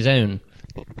tricks of his own.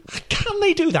 Can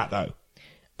they do that, though?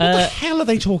 What the hell are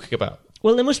they talking about?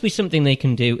 Well, there must be something they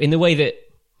can do in the way that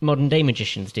modern-day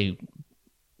magicians do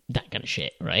that kind of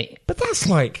shit, right? But that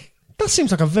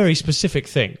seems like a very specific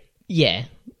thing. Yeah.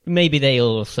 Maybe they're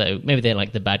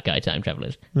like the bad guy time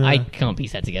travelers. Yeah. I can't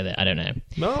piece that together. I don't know.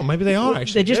 No, maybe they are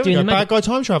actually. They're just doing the bad guy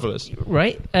time travelers,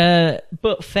 right? But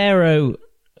were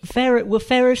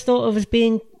pharaohs thought of as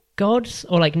being gods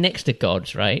or like next to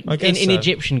gods, right? I guess in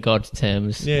Egyptian gods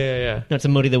terms. Yeah. Not to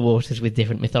muddy the waters with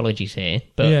different mythologies here,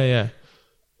 but yeah.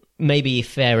 Maybe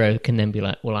Pharaoh can then be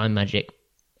like, well, I'm magic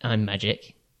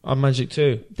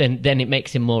too. Then it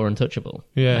makes him more untouchable.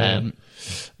 Yeah.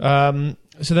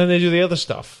 So then they do the other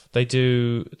stuff. They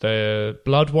do the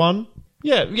blood one.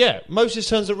 Yeah. Moses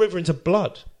turns the river into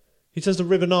blood. He turns the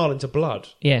River Nile into blood.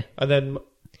 Yeah. And then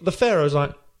the Pharaoh's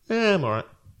like, I'm all right.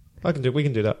 We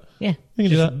can do that. Yeah. We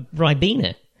can do that.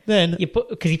 Ribena. Then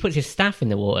because he puts his staff in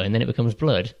the water and then it becomes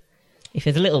blood. If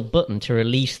there's a little button to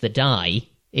release the dye,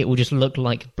 it will just look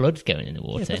like blood's going in the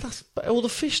water. Yeah, but all the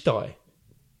fish die.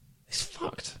 It's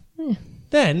fucked. Yeah.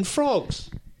 Then frogs.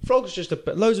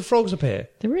 Loads of frogs appear.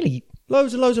 They're really...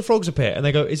 Loads of frogs appear. And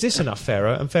they go, is this enough,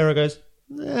 Pharaoh? And Pharaoh goes,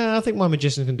 I think my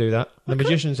magicians can do that. And the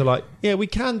magicians are like, yeah, we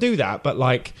can do that. But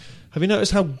like, have you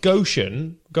noticed how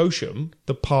Goshen,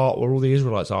 the part where all the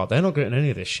Israelites are, they're not getting any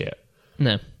of this shit.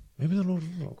 No. Maybe the Lord...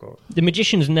 Oh, God. The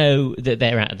magicians know that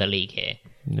they're out of the league here.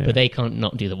 Yeah. But they can't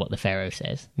not do what the Pharaoh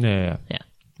says. Yeah.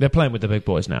 They're playing with the big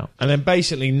boys now. And then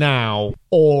basically now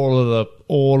all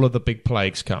of the big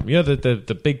plagues come. You know,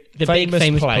 the big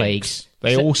famous plagues.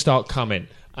 They all start coming.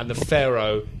 And the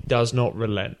Pharaoh does not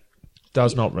relent.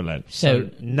 So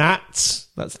gnats,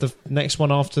 that's the next one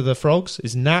after the frogs,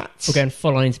 is gnats. We're going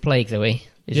full on into plagues, are we?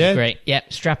 This is great.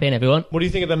 Yep, strap in, everyone. What do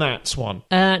you think of the gnats one?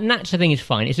 Gnats, I think, is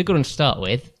fine. It's a good one to start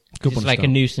with. It's like a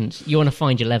nuisance. You want to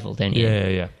find your level, don't you?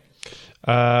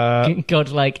 Yeah.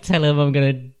 God's like, tell him I'm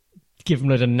going to give him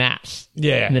loads of gnats.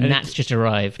 Yeah. And the gnats just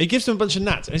arrive. It gives them a bunch of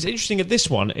gnats. And it's interesting at this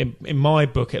one, in my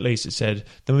book at least, it said,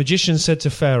 the magician said to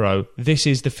Pharaoh, this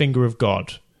is the finger of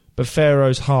God. But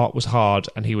Pharaoh's heart was hard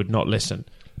and he would not listen.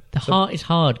 The heart is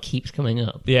hard keeps coming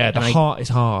up. Yeah, heart is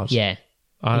hard. Yeah.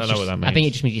 I don't know what that means. I think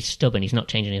it just means he's stubborn. He's not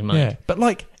changing his mind. Yeah, but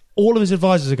like all of his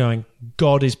advisors are going,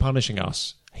 God is punishing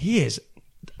us. He is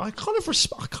I kind of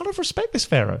respect this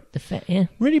pharaoh. Yeah.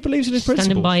 Really believes in his principles.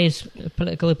 Standing by his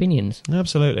political opinions.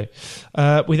 Absolutely.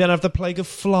 We then have the plague of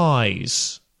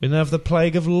flies. We then have the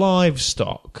plague of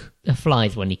livestock. A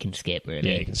fly's one you can skip, really.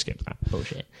 Yeah, you can skip that.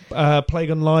 Bullshit.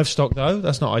 Plague on livestock, though.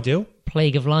 That's not ideal.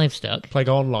 Plague of livestock. Plague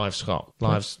on livestock.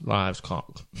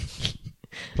 Livestock.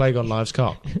 Plague on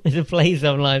livestock. There's a plague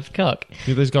on livestock.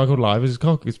 There's a guy called Live. His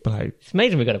cock is plague. It's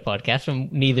amazing we've got a podcast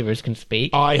and neither of us can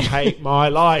speak. I hate my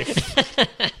life.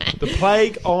 The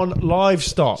plague on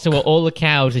livestock. So all the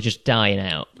cows are just dying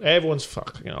out. Everyone's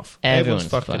fucking off. Everyone's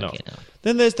fucking off.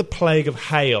 Then there's the plague of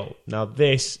hail. Now,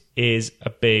 this is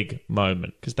a big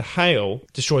moment because the hail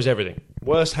destroys everything.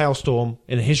 Worst hailstorm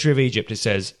in the history of Egypt, it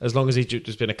says, as long as Egypt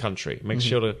has been a country. Make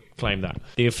sure to claim that.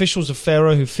 The officials of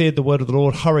Pharaoh who feared the word of the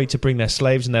Lord hurried to bring their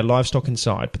slaves and their livestock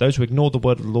inside, but those who ignored the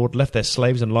word of the Lord left their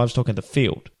slaves and livestock in the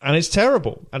field. And it's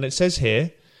terrible. And it says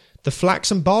here, the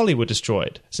flax and barley were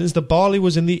destroyed, since the barley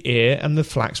was in the ear and the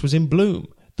flax was in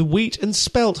bloom. The wheat and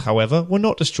spelt, however, were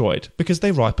not destroyed, because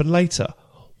they ripen later.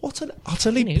 What an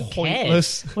utterly Who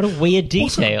pointless... cares? What a weird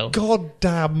detail. What a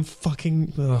goddamn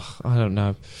fucking... I don't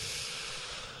know.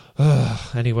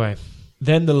 Anyway.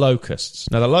 Then the locusts.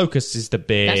 Now, the locust is the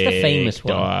big... That's the famous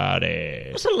one. Daddy.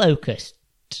 What's a locust?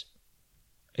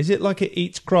 Is it like it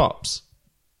eats crops?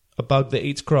 A bug that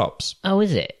eats crops? Oh,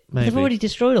 is it? Maybe. They've already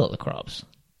destroyed all the crops.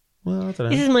 Well, I don't know.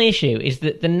 This is my issue, is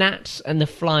that the gnats and the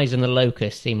flies and the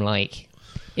locusts seem like,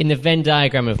 in the Venn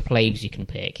diagram of plagues you can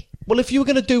pick. Well, if you were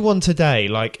going to do one today,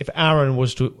 like if Aaron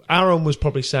was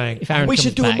probably saying, we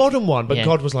should do a modern one, but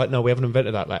God was like, no, we haven't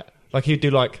invented that yet. Like he'd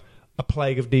do like a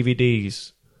plague of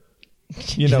DVDs.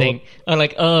 You know, think,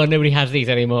 nobody has these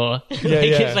anymore.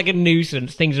 It's like a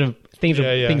nuisance. Things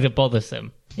are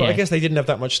bothersome. But I guess they didn't have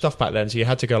that much stuff back then, so you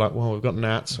had to go like, well, we've got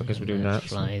gnats. I guess we do gnats.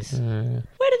 Flies. Where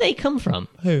do they come from?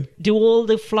 Who? Do all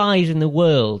the flies in the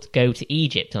world go to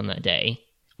Egypt on that day?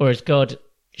 Or is God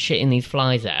shitting these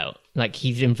flies out? Like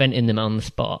he's inventing them on the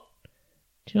spot?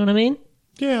 Do you know what I mean?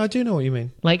 Yeah, I do know what you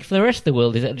mean. Like for the rest of the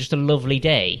world, is it just a lovely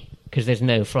day because there's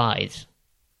no flies?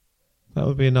 That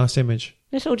would be a nice image.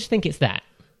 Let's all just think it's that.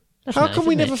 That's How nice, come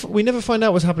we never find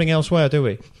out what's happening elsewhere, do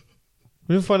we?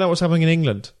 We never find out what's happening in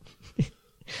England.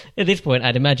 At this point,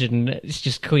 I'd imagine it's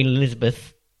just Queen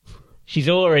Elizabeth. She's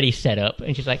already set up,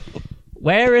 and she's like,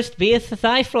 "Wherest beeth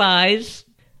thy flies?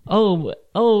 Oh,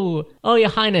 your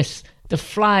highness, the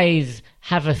flies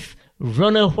haveth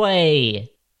run away."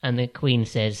 And the Queen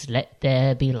says, "Let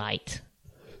there be light."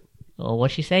 Or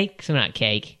what'd she say? Something like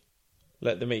cake.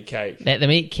 Let them eat cake. Let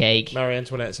them eat cake. Marie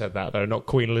Antoinette said that, though, not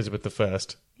Queen Elizabeth I.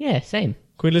 Yeah, same.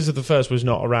 Queen Elizabeth I was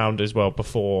not around as well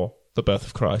before the birth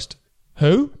of Christ.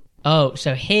 Who? Oh,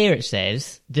 so here it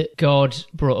says that God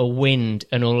brought a wind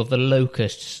and all of the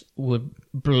locusts were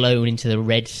blown into the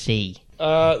Red Sea.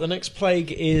 The next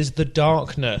plague is the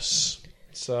darkness.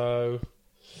 So...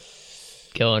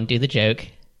 Go on, do the joke.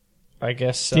 I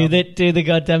guess... Do the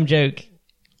goddamn joke.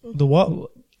 The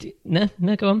what? No,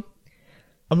 go on.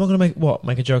 I'm not going to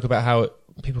make a joke about how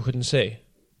people couldn't see.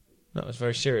 That was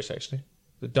very serious, actually.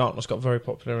 The darkness got very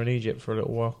popular in Egypt for a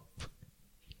little while.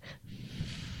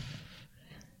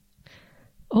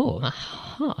 Oh, my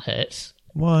heart hurts.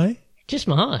 Why? Just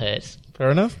my heart hurts.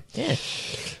 Fair enough. Yeah.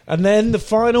 And then the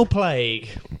final plague.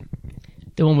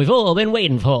 The one we've all been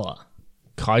waiting for.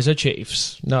 Kaiser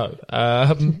Chiefs. No.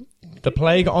 The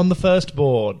plague on the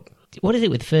firstborn. What is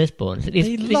it with firstborn?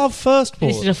 They love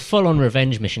firstborn. This is a full-on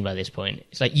revenge mission by this point.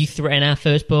 It's like, you threaten our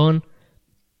firstborn,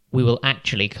 we will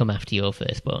actually come after your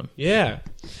firstborn. Yeah.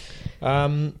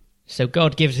 So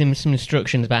God gives him some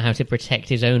instructions about how to protect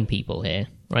his own people here,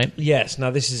 right? Yes, now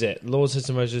this is it. The Lord said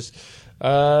to Moses,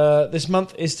 this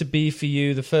month is to be for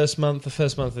you the first month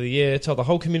of the year. Tell the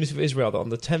whole community of Israel that on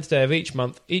the 10th day of each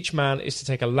month, each man is to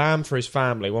take a lamb for his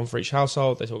family, one for each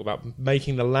household. They talk about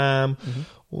making the lamb,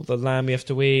 all the lamb you have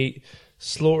to eat,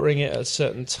 slaughtering it at a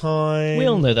certain time. We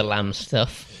all know the lamb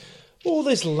stuff. All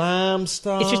this lamb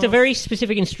stuff. It's just a very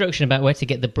specific instruction about where to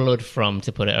get the blood from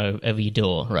to put it over your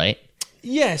door, right?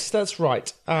 Yes, that's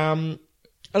right. And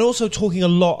also talking a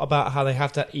lot about how they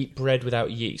have to eat bread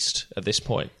without yeast at this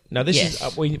point. Now, this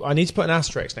is... I need to put an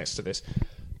asterisk next to this.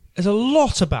 There's a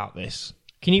lot about this.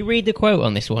 Can you read the quote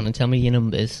on this one and tell me your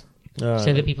numbers? So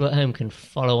that people at home can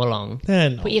follow along.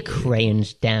 Then put your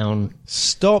crayons down.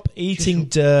 Stop eating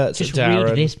dirt, just Darren.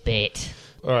 Read this bit.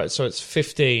 All right, so it's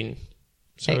 15.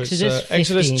 So Exodus 15.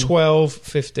 Exodus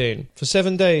 12:15. For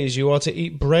 7 days you are to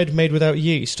eat bread made without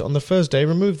yeast. On the first day,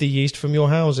 remove the yeast from your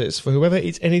houses. For whoever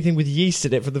eats anything with yeast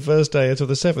in it from the first day until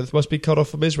the 7th must be cut off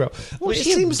from Israel. It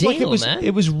seems like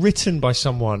it was written by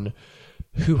someone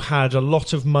who had a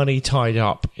lot of money tied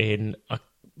up in a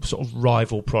sort of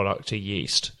rival product to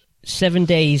yeast. 7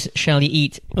 days shall you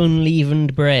eat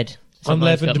unleavened bread. So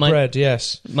Unleavened bread,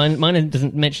 yes. Mine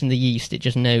doesn't mention the yeast, it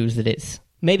just knows that it's...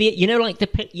 Maybe,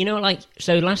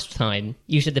 so last time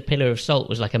you said the pillar of salt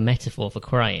was like a metaphor for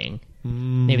crying.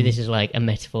 Maybe this is like a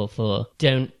metaphor for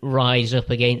don't rise up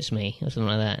against me, or something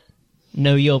like that.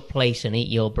 Know your place and eat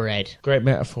your bread. Great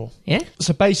metaphor. Yeah?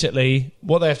 So basically,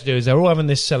 what they have to do is they're all having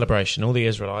this celebration, all the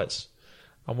Israelites.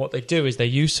 And what they do is they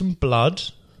use some blood.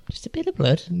 Just a bit of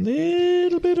blood.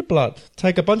 Little bit of blood.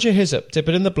 Take a bunch of hyssop, dip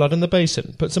it in the blood in the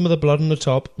basin. Put some of the blood on the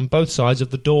top on both sides of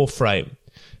the door frame.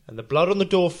 And the blood on the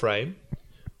door frame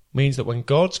means that when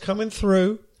God's coming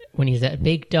through... When he's that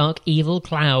big, dark, evil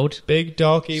cloud... Big,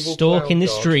 dark, evil stalking cloud the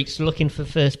God, streets looking for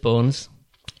firstborns...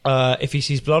 if he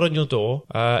sees blood on your door,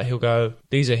 he'll go,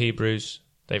 these are Hebrews.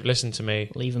 They've listened to me.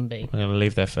 Leave them be. I'm going to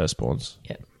leave their firstborns.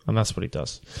 Yep. And that's what he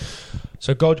does.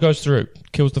 So God goes through,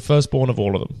 kills the firstborn of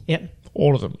all of them. Yep.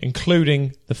 All of them,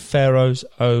 including the Pharaoh's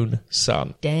own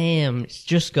son. Damn, it's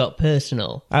just got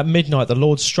personal. At midnight, the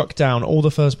Lord struck down all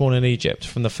the firstborn in Egypt,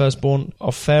 from the firstborn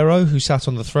of Pharaoh, who sat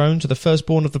on the throne, to the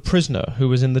firstborn of the prisoner, who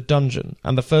was in the dungeon,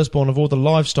 and the firstborn of all the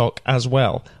livestock as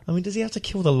well. I mean, does he have to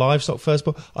kill the livestock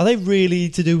firstborn? Are they really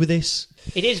to do with this?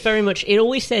 It is very much... It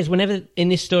always says, whenever in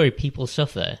this story people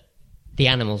suffer, the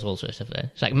animals also suffer.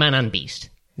 It's like man and beast.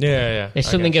 Yeah. There's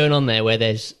something going on there where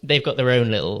they've got their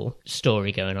own little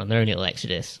story going on, their own little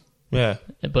exodus. Yeah.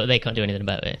 But they can't do anything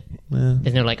about it. Yeah.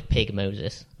 There's no, like, pig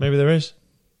Moses. Maybe there is.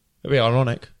 It'd be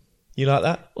ironic. You like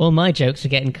that? All my jokes are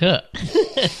getting cut.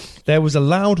 There was a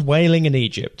loud wailing in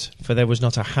Egypt, for there was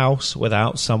not a house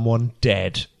without someone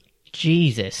dead.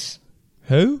 Jesus.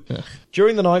 Who? Ugh.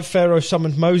 During the night, Pharaoh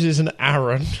summoned Moses and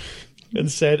Aaron and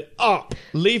said, "Up,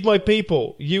 leave my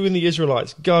people, you and the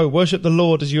Israelites. Go, worship the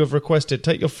Lord as you have requested.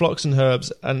 Take your flocks and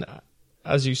herbs, and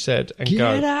as you said, and go."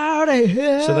 Get out of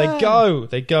here! So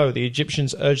they go. The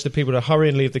Egyptians urged the people to hurry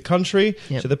and leave the country.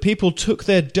 Yep. So the people took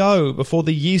their dough before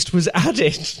the yeast was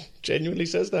added. Genuinely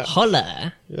says that.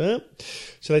 Holla! Yeah.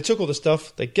 So they took all the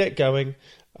stuff, they get going.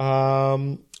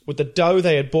 With the dough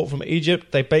they had bought from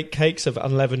Egypt, they baked cakes of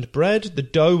unleavened bread. The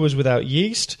dough was without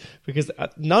yeast, because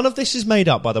none of this is made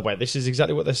up, by the way. This is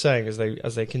exactly what they're saying as they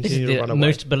This continue is to the run away.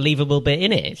 most believable bit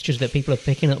in it. It's just that people are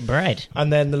picking up bread.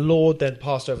 And then the Lord then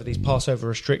passed over these Passover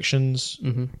restrictions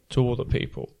to all the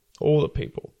people. All the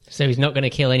people. So he's not going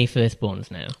to kill any firstborns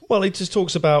now. Well, he just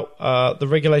talks about the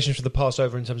regulations for the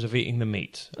Passover in terms of eating the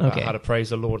meat, Okay. how to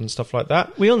praise the Lord and stuff like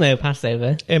that. We all know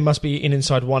Passover. It must be eaten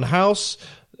inside one house.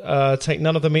 Take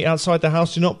none of the meat outside the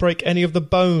house. Do not break any of the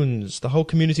bones. The whole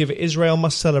community of Israel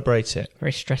must celebrate it.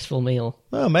 Very stressful meal.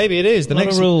 Well, maybe it is. A lot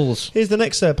of rules. Here's the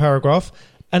next paragraph.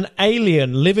 An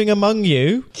alien living among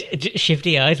you.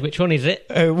 Shifty eyes, which one is it?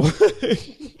 Oh,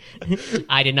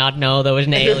 I did not know there was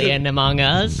an alien among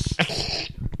us.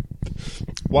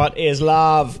 what is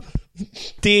love?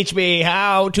 Teach me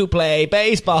how to play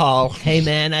baseball. Hey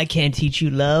man, I can't teach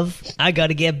you love. I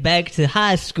gotta get back to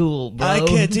high school, bro. I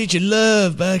can't teach you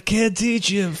love, but I can't teach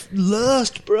you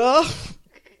lust, bro.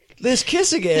 Let's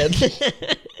kiss again.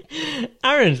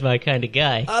 Aaron's my kind of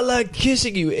guy. I like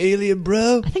kissing you, alien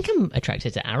bro. I think I'm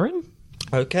attracted to Aaron.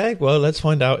 Okay, well, let's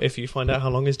find out if you find out how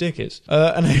long his dick is.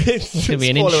 And It's gonna be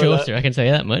an inch shorter, I can tell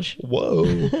you that much.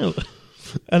 Whoa.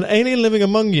 An alien living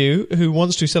among you who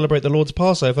wants to celebrate the Lord's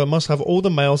Passover must have all the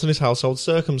males in his household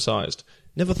circumcised.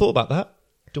 Never thought about that.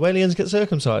 Do aliens get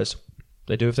circumcised?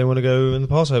 They do if they want to go in the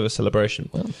Passover celebration.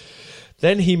 Well.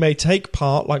 Then he may take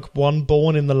part like one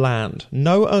born in the land.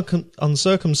 No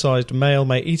uncircumcised male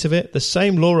may eat of it. The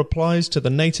same law applies to the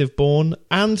native born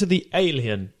and to the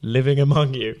alien living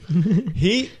among you.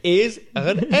 He is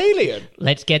an alien.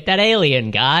 Let's get that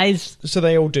alien, guys. So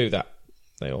they all do that.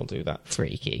 They all do that.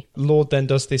 Freaky. Lord then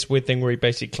does this weird thing where he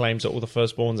basically claims that all the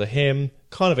firstborns are him,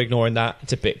 kind of ignoring that.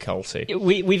 It's a bit culty.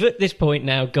 We've at this point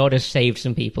now, God has saved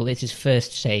some people. It's his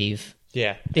first save.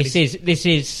 Yeah. This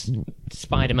is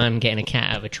Spider-Man getting a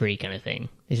cat out of a tree kind of thing.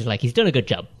 This is like, he's done a good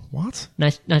job. What?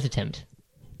 Nice attempt.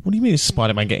 What do you mean is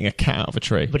Spider-Man getting a cat out of a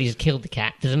tree? But he's killed the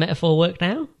cat. Does the metaphor work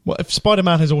now? Well, if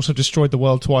Spider-Man has also destroyed the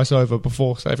world twice over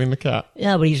before saving the cat.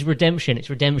 Yeah, but he's redemption. It's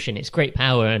redemption. It's great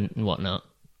power and whatnot.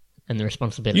 And the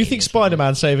responsibility. You think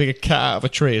Spider-Man saving a cat out of a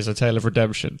tree is a tale of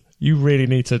redemption? You really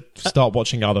need to start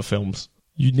watching other films.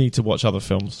 You need to watch other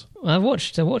films. I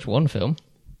watched one film.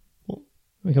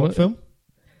 What film?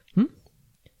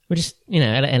 We just,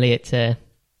 Elliot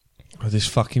This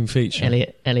fucking feature.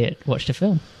 Elliot watched a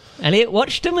film. Elliot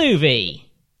watched a movie.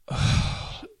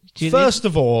 First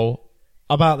of all,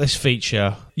 about this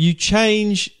feature, you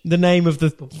change the name of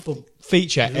the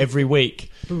feature every week.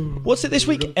 What's it this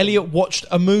week? Elliot watched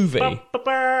a movie. Elliot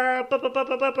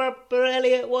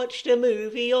watched a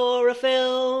movie or a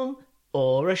film.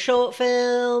 or a short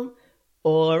film,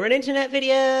 or an internet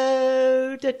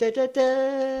video. Da, da, da,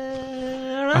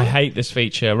 da. I hate this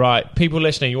feature. Right, people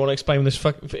listening, you want to explain this?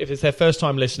 If it's their first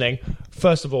time listening,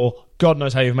 first of all, God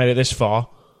knows how you've made it this far.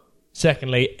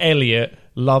 Secondly, Elliot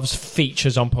loves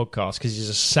features on podcasts because he's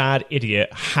a sad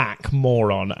idiot, hack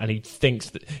moron, and he thinks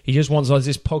that he just wants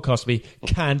this podcast to be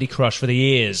Candy Crush for the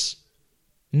ears.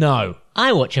 No.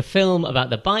 I watch a film about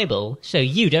the Bible, so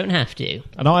you don't have to.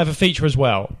 And I have a feature as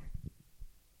well.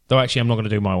 Though actually, I'm not going to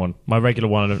do my one. My regular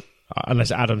one,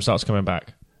 unless Adam starts coming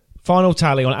back. Final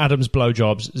tally on Adam's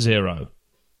blowjobs, 0.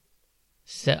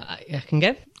 So I can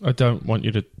go? I don't want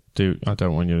you to do...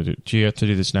 Do you have to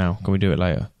do this now? Can we do it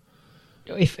later?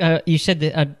 If you said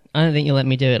that, I don't think you'll let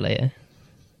me do it later.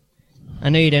 I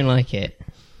know you don't like it.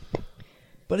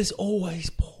 But it's always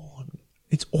porn.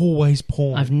 It's always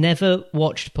porn. I've never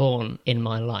watched porn in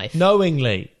my life.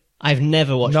 Knowingly. I've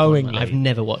never watched Knowingly. porn. I've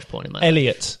never watched porn in my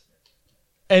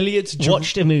Elliot's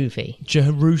watched a movie.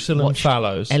 Jerusalem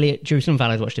Fallows. Elliot Jerusalem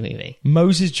Fallows watched a movie.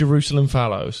 Moses Jerusalem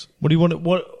Fallows. What do you want?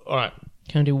 What? All right.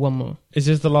 Can I do one more? Is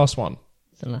this the last one?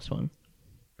 It's the last one.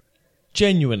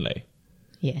 Genuinely.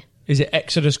 Yeah. Is it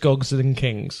Exodus, Gods and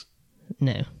Kings?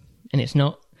 No. And it's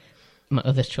not my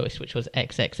other choice, which was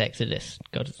XX Exodus,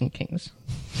 Gods and Kings.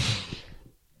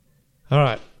 All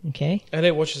right. Okay.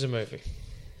 Elliot watches a movie.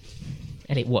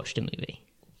 Elliot watched a movie.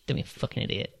 Don't be a fucking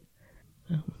idiot.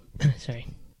 Oh. Sorry.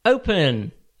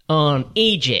 Open on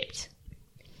Egypt.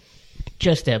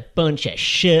 Just a bunch of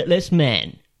shirtless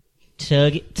men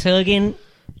tugging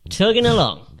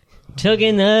along,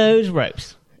 tugging those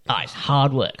ropes. Oh, it's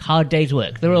hard work, hard day's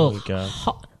work. They're all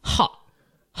hot.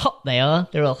 They are.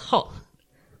 They're all hot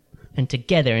and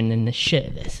together and in the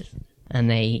shirtless, and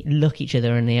they look each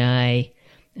other in the eye,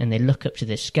 and they look up to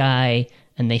the sky,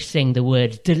 and they sing the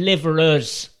words "Deliver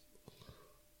us."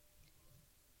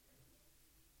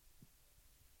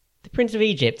 The Prince of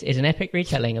Egypt is an epic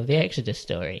retelling of the Exodus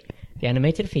story. The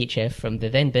animated feature from the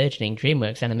then burgeoning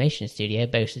DreamWorks animation studio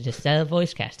boasted a stellar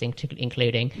voice casting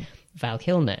including Val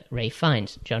Kilmer, Ray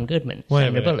Fiennes, John Goodman,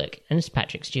 Sandra Bullock, and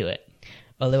Patrick Stewart.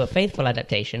 Although a faithful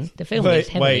adaptation, the film leans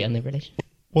heavily on the relationship.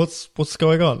 What's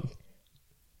going on?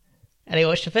 Elliot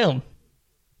watched the film.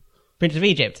 Prince of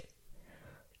Egypt.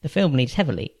 The film leans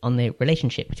heavily on the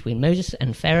relationship between Moses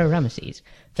and Pharaoh Ramesses,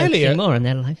 focusing Elliot, more on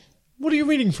their life. What are you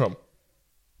reading from?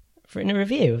 I've written a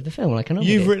review of the film, like I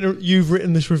normally You've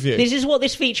written this review. This is what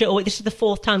this feature... Oh, this is the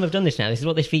 4th time I've done this now. This is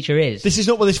what this feature is. This is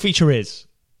not what this feature is.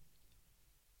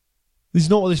 This is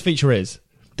not what this feature is.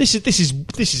 This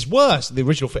is worse than the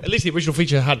original. At least the original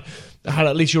feature had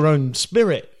at least your own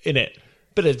spirit in it,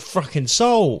 bit of fucking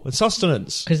soul and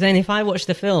sustenance. Because then, if I watch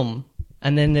the film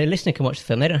and then the listener can watch the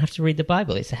film, they don't have to read the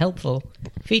Bible. It's a helpful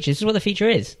feature. This is what the feature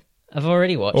is. I've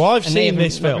already watched. Well, I've seen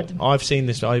this film. I've seen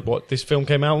this. This film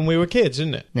came out when we were kids,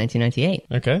 didn't it? 1998.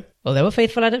 Okay. Although a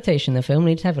faithful adaptation, the film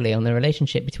leans heavily on the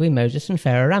relationship between Moses and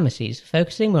Pharaoh Ramesses,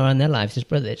 focusing more on their lives as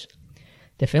brothers.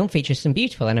 The film features some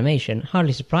beautiful animation,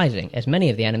 hardly surprising, as many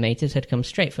of the animators had come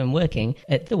straight from working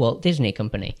at the Walt Disney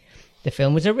Company. The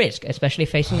film was a risk, especially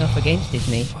facing off against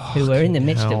Disney, who were in the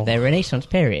midst of their Renaissance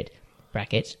period.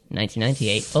 Brackets,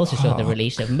 1998 also saw the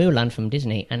release of Mulan from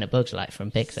Disney and A Bug's Life from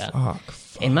Pixar.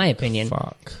 In my opinion,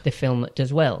 the film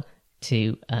does well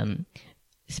to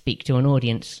speak to an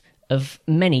audience of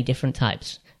many different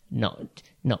types, not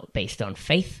based on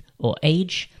faith or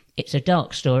age. It's a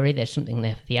dark story. There's something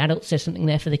there for the adults. There's something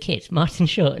there for the kids. Martin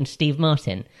Short and Steve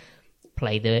Martin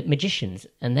play the magicians,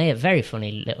 and they are very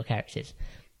funny little characters.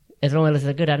 As well as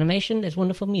a good animation, there's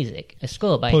wonderful music. A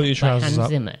score by Hans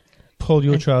Zimmer. Pull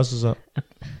your trousers up.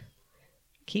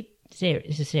 Keep serious.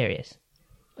 This is serious.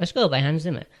 A score by Hans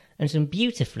Zimmer. And some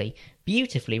beautifully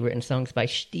written songs by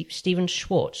Steven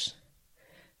Schwartz.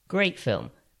 Great film.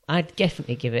 I'd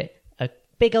definitely give it a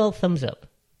big old thumbs up.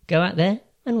 Go out there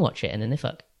and watch it, and then they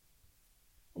fuck.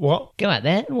 What? Go out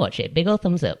there and watch it. Big old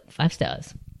thumbs up. 5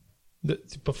 stars.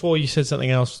 Before you said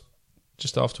something else,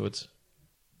 just afterwards.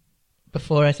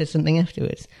 Before I said something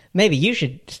afterwards. Maybe you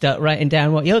should start writing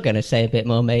down what you're going to say a bit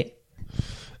more, mate.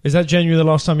 Is that genuinely the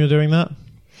last time you're doing that?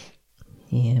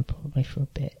 Yeah, probably for a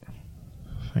bit.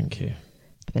 Thank you.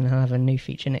 But then I'll have a new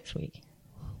feature next week.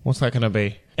 What's that going to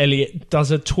be? Elliot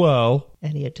does a twirl.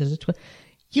 Elliot does a twirl.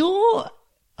 Your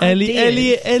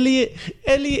Elliot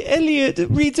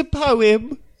reads a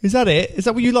poem. Is that it? Is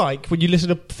that what you like when you listen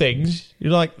to things? You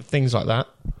like things like that?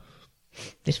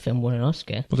 This film won an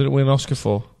Oscar. What did it win an Oscar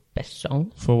for? Best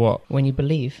song. For what? When You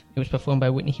Believe. It was performed by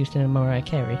Whitney Houston and Mariah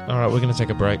Carey. All right, we're going to take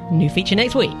a break. New feature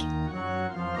next week.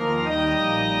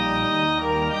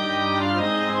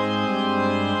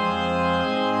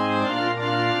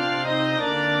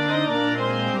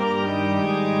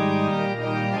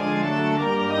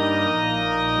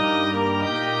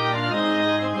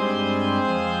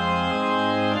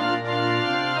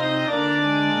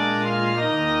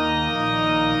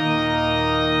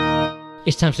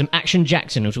 It's time for some Action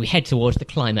Jackson as we head towards the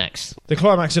climax. The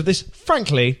climax of this,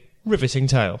 frankly, riveting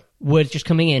tale. Word's just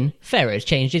coming in. Pharaoh's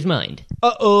changed his mind.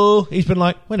 Uh-oh. He's been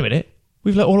like, wait a minute.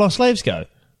 We've let all our slaves go.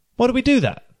 Why did we do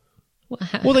that?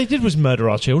 All they did was murder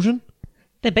our children.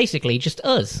 They're basically just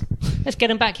us. Let's get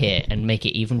them back here and make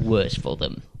it even worse for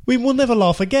them. We will never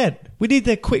laugh again. We need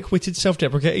their quick-witted,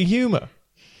 self-deprecating humour.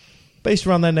 Based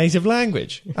around their native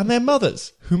language. And their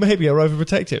mothers, who maybe are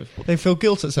overprotective. They feel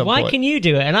guilt at some point. Why can you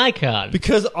do it and I can't?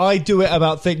 Because I do it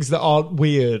about things that aren't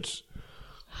weird.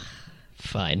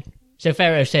 Fine. So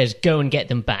Pharaoh says, go and get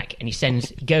them back. And he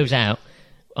goes out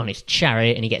on his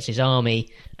chariot and he gets his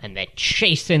army and they're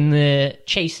chasing the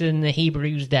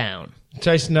Hebrews down.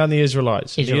 Chasing down the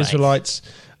Israelites. The Israelites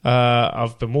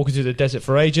have been walking through the desert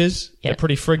for ages. Yep. They're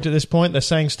pretty frigged at this point. They're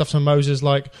saying stuff to Moses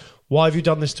like, why have you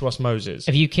done this to us, Moses?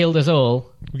 Have you killed us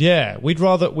all? Yeah, we'd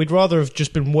rather have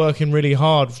just been working really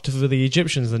hard for the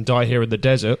Egyptians than die here in the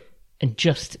desert. And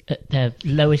just at their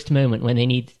lowest moment when they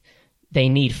need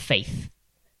faith.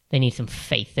 They need some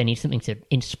faith. They need something to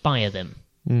inspire them.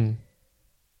 Mm.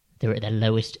 They're at their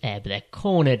lowest ebb. They're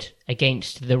cornered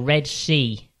against the Red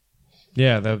Sea.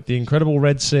 Yeah, the incredible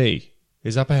Red Sea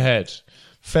is up ahead.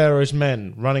 Pharaoh's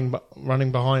men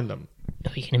running behind them.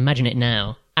 Oh, you can imagine it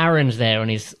now. Aaron's there on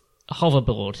his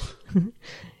hoverboard.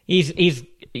 He's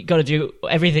got to do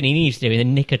everything he needs to do in the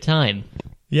nick of time.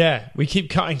 Yeah, we keep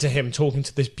cutting to him talking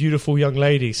to this beautiful young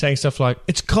lady, saying stuff like,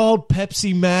 it's called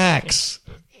Pepsi Max.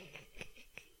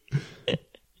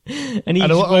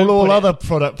 and all other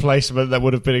product placement that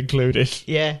would have been included.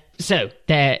 Yeah. So,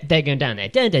 they're going down there.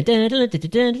 Dun, dun, dun, dun, dun,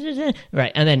 dun, dun, dun.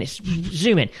 Right, and then it's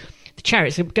zoom in. The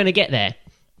chariots are going to get there.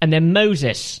 And then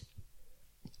Moses,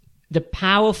 the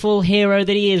powerful hero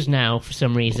that he is now, for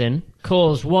some reason,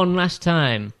 calls one last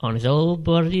time on his old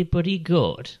buddy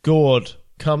Gord. Gord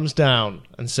comes down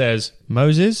and says,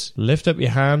 Moses, lift up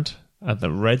your hand and the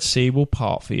Red Sea will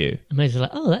part for you. And Moses is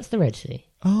like, oh, that's the Red Sea.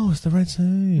 Oh, it's the Red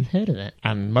Sea. I've heard of that.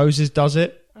 And Moses does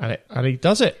it, and he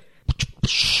does it.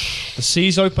 The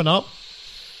seas open up,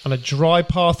 and a dry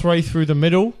pathway through the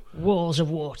middle. Walls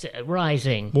of water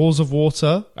rising. Walls of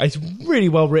water. It's really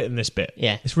well written, this bit.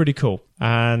 Yeah. It's really cool.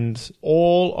 And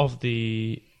all of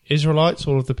the Israelites,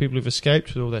 all of the people who've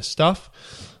escaped with all their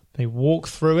stuff, they walk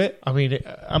through it. I mean,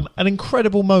 an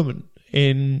incredible moment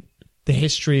in the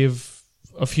history of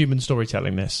human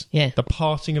storytelling, this. Yeah. The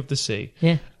parting of the sea.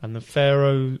 Yeah. And the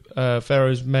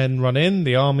Pharaoh's men run in,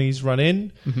 the armies run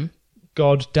in. Mm-hmm.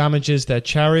 God damages their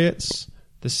chariots.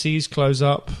 The seas close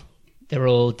up. They're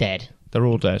all dead. They're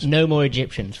all dead. No more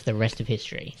Egyptians for the rest of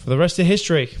history. For the rest of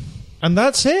history. And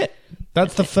that's it.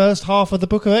 That's the first half of the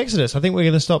book of Exodus. I think we're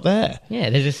going to stop there. Yeah,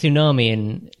 there's a tsunami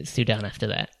in Sudan after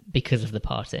that because of the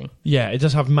parting. Yeah, it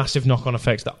does have massive knock-on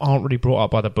effects that aren't really brought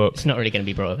up by the book. It's not really going to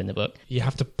be brought up in the book. You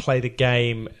have to play the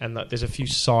game, and there's a few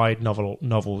side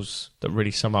novels that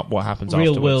really sum up what happens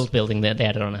Real afterwards. world building that they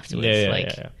added on afterwards.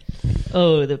 Yeah.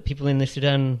 Oh, the people in the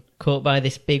Sudan caught by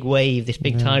this big wave, this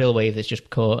big tidal wave that's just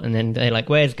caught, and then they're like,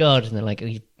 where's God? And they're like, oh,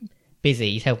 he's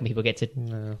busy. He's helping people get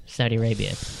to Saudi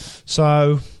Arabia.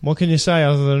 So, what can you say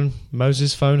other than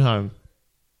Moses' phone home?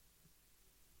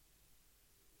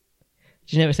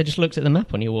 Did you notice I just looked at the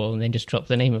map on your wall and then just dropped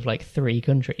the name of like 3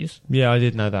 countries? Yeah, I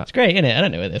did know that. It's great, isn't it? I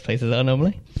don't know where those places are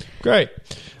normally. Great.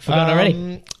 Forgotten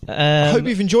already. I hope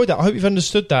you've enjoyed that. I hope you've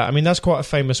understood that. I mean, that's quite a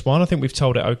famous one. I think we've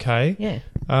told it okay. Yeah.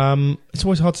 It's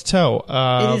always hard to tell.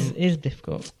 It is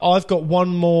difficult. I've got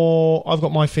one more. I've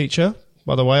got my feature,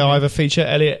 by the way. I have a feature.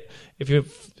 Elliot, if you're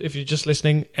just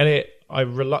listening, Elliot, I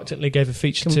reluctantly gave a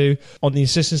feature to on the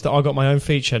insistence that I got my own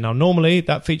feature. Now, normally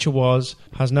that feature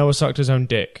has Noah sucked his own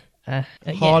dick?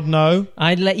 Hard no.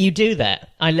 I'd let you do that.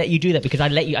 Because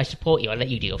I support you. I let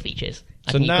you do your features.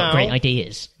 I think you've got great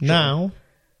ideas. Now,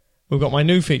 we've got my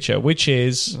new feature, which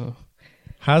is,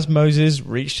 has Moses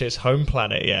reached his home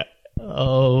planet yet?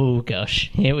 Oh, gosh.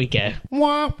 Here we go.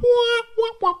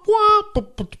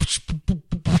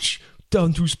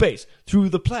 Down through space, through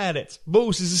the planets.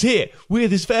 Moses is here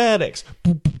with his phalanx.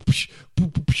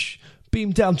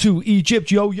 Beam down to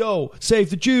Egypt, yo.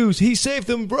 Save the Jews. He saved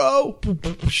them, bro.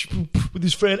 With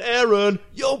his friend Aaron.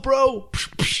 Yo, bro.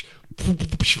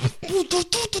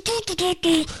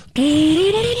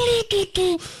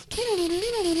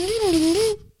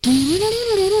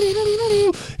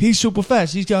 He's super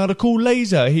fast. He's got a cool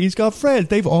laser. He's got friends.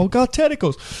 They've all got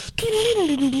tentacles.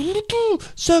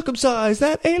 Circumcise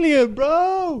that alien,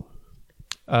 bro.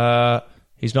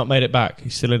 He's not made it back.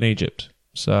 He's still in Egypt.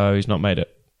 So he's not made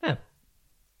it. Oh.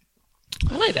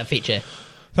 I like that feature.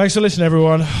 Thanks for listening,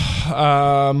 everyone.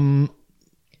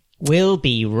 We'll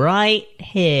be right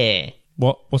here.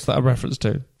 What's that a reference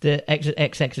to? The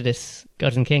Exodus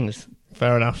Gods and Kings.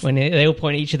 Fair enough. When they all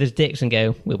point at each other's dicks and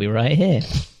go, we'll be right here.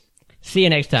 See you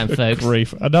next time, folks.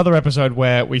 Grief. Another episode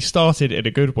where we started in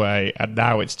a good way and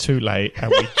now it's too late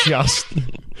and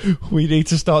we need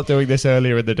to start doing this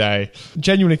earlier in the day.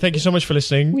 Genuinely, thank you so much for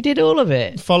listening. We did all of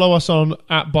it. Follow us on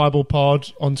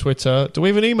 @BiblePod on Twitter. Do we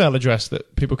have an email address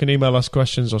that people can email us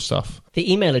questions or stuff?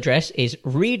 The email address is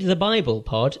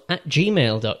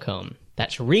readthebiblepod@gmail.com.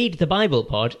 That's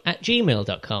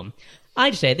readthebiblepod@gmail.com.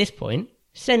 I'd say at this point,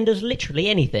 send us literally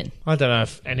anything. I don't know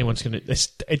if anyone's going to...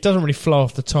 It doesn't really flow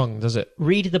off the tongue, does it?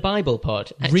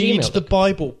 Readthebiblepod@gmail.com. Read the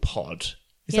Bible Pod.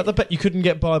 Is that the bet? You couldn't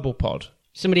get Bible Pod.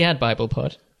 Somebody had Bible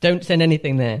Pod. Don't send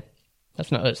anything there.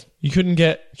 That's not us. You couldn't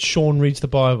get Sean Reads the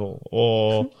Bible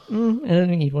or I don't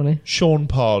think you'd want to. Sean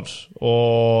Pod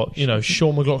or,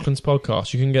 Sean McLaughlin's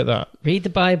podcast. You couldn't get that.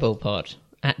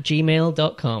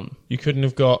 Readthebiblepod@gmail.com. You couldn't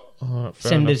have got...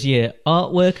 Send us your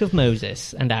artwork of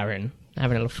Moses and Aaron.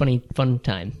 Having a little fun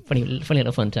time. Funny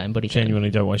little fun time, buddy. Genuinely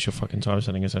don't waste your fucking time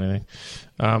sending us anything.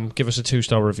 Give us a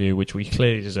 2-star review, which we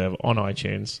clearly deserve, on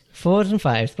iTunes. 4s and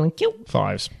 5s. Thank you.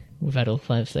 5s. We've had all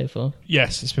 5 so far.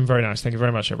 Yes, it's been very nice. Thank you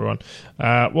very much, everyone.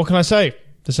 What can I say?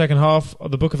 The second half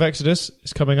of the Book of Exodus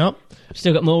is coming up.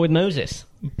 Still got more with Moses.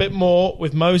 A bit more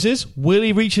with Moses. Will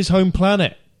he reach his home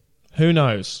planet? Who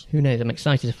knows? Who knows? I'm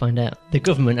excited to find out. The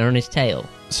government are on his tail.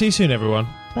 See you soon, everyone.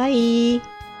 Bye.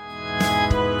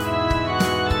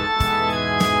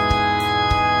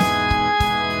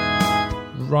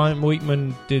 Ryan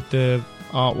Wheatman did the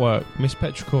artwork. Miss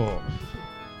Petrichor.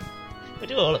 We'll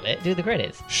do all of it. Do the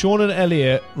credits. Sean and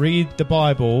Elliot Read the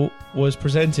Bible was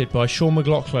presented by Sean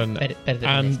McLaughlin. Better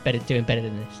than this. Doing better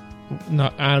than this.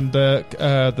 No, and the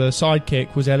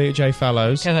sidekick was Elliot J.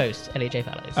 Fallows. Co-host, Elliot J.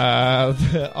 Fallows.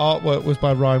 The artwork was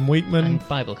by Ryan Wheatman. And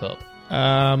Bible Corp.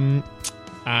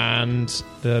 And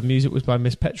the music was by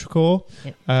Miss Petrichor.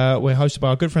 Yep. We're hosted by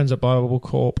our good friends at Bible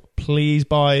Corp. Please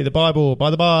buy the Bible,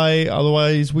 buy.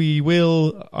 Otherwise,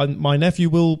 my nephew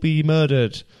will be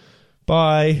murdered.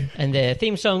 Bye. And the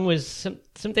theme song was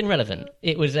something relevant.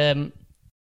 It was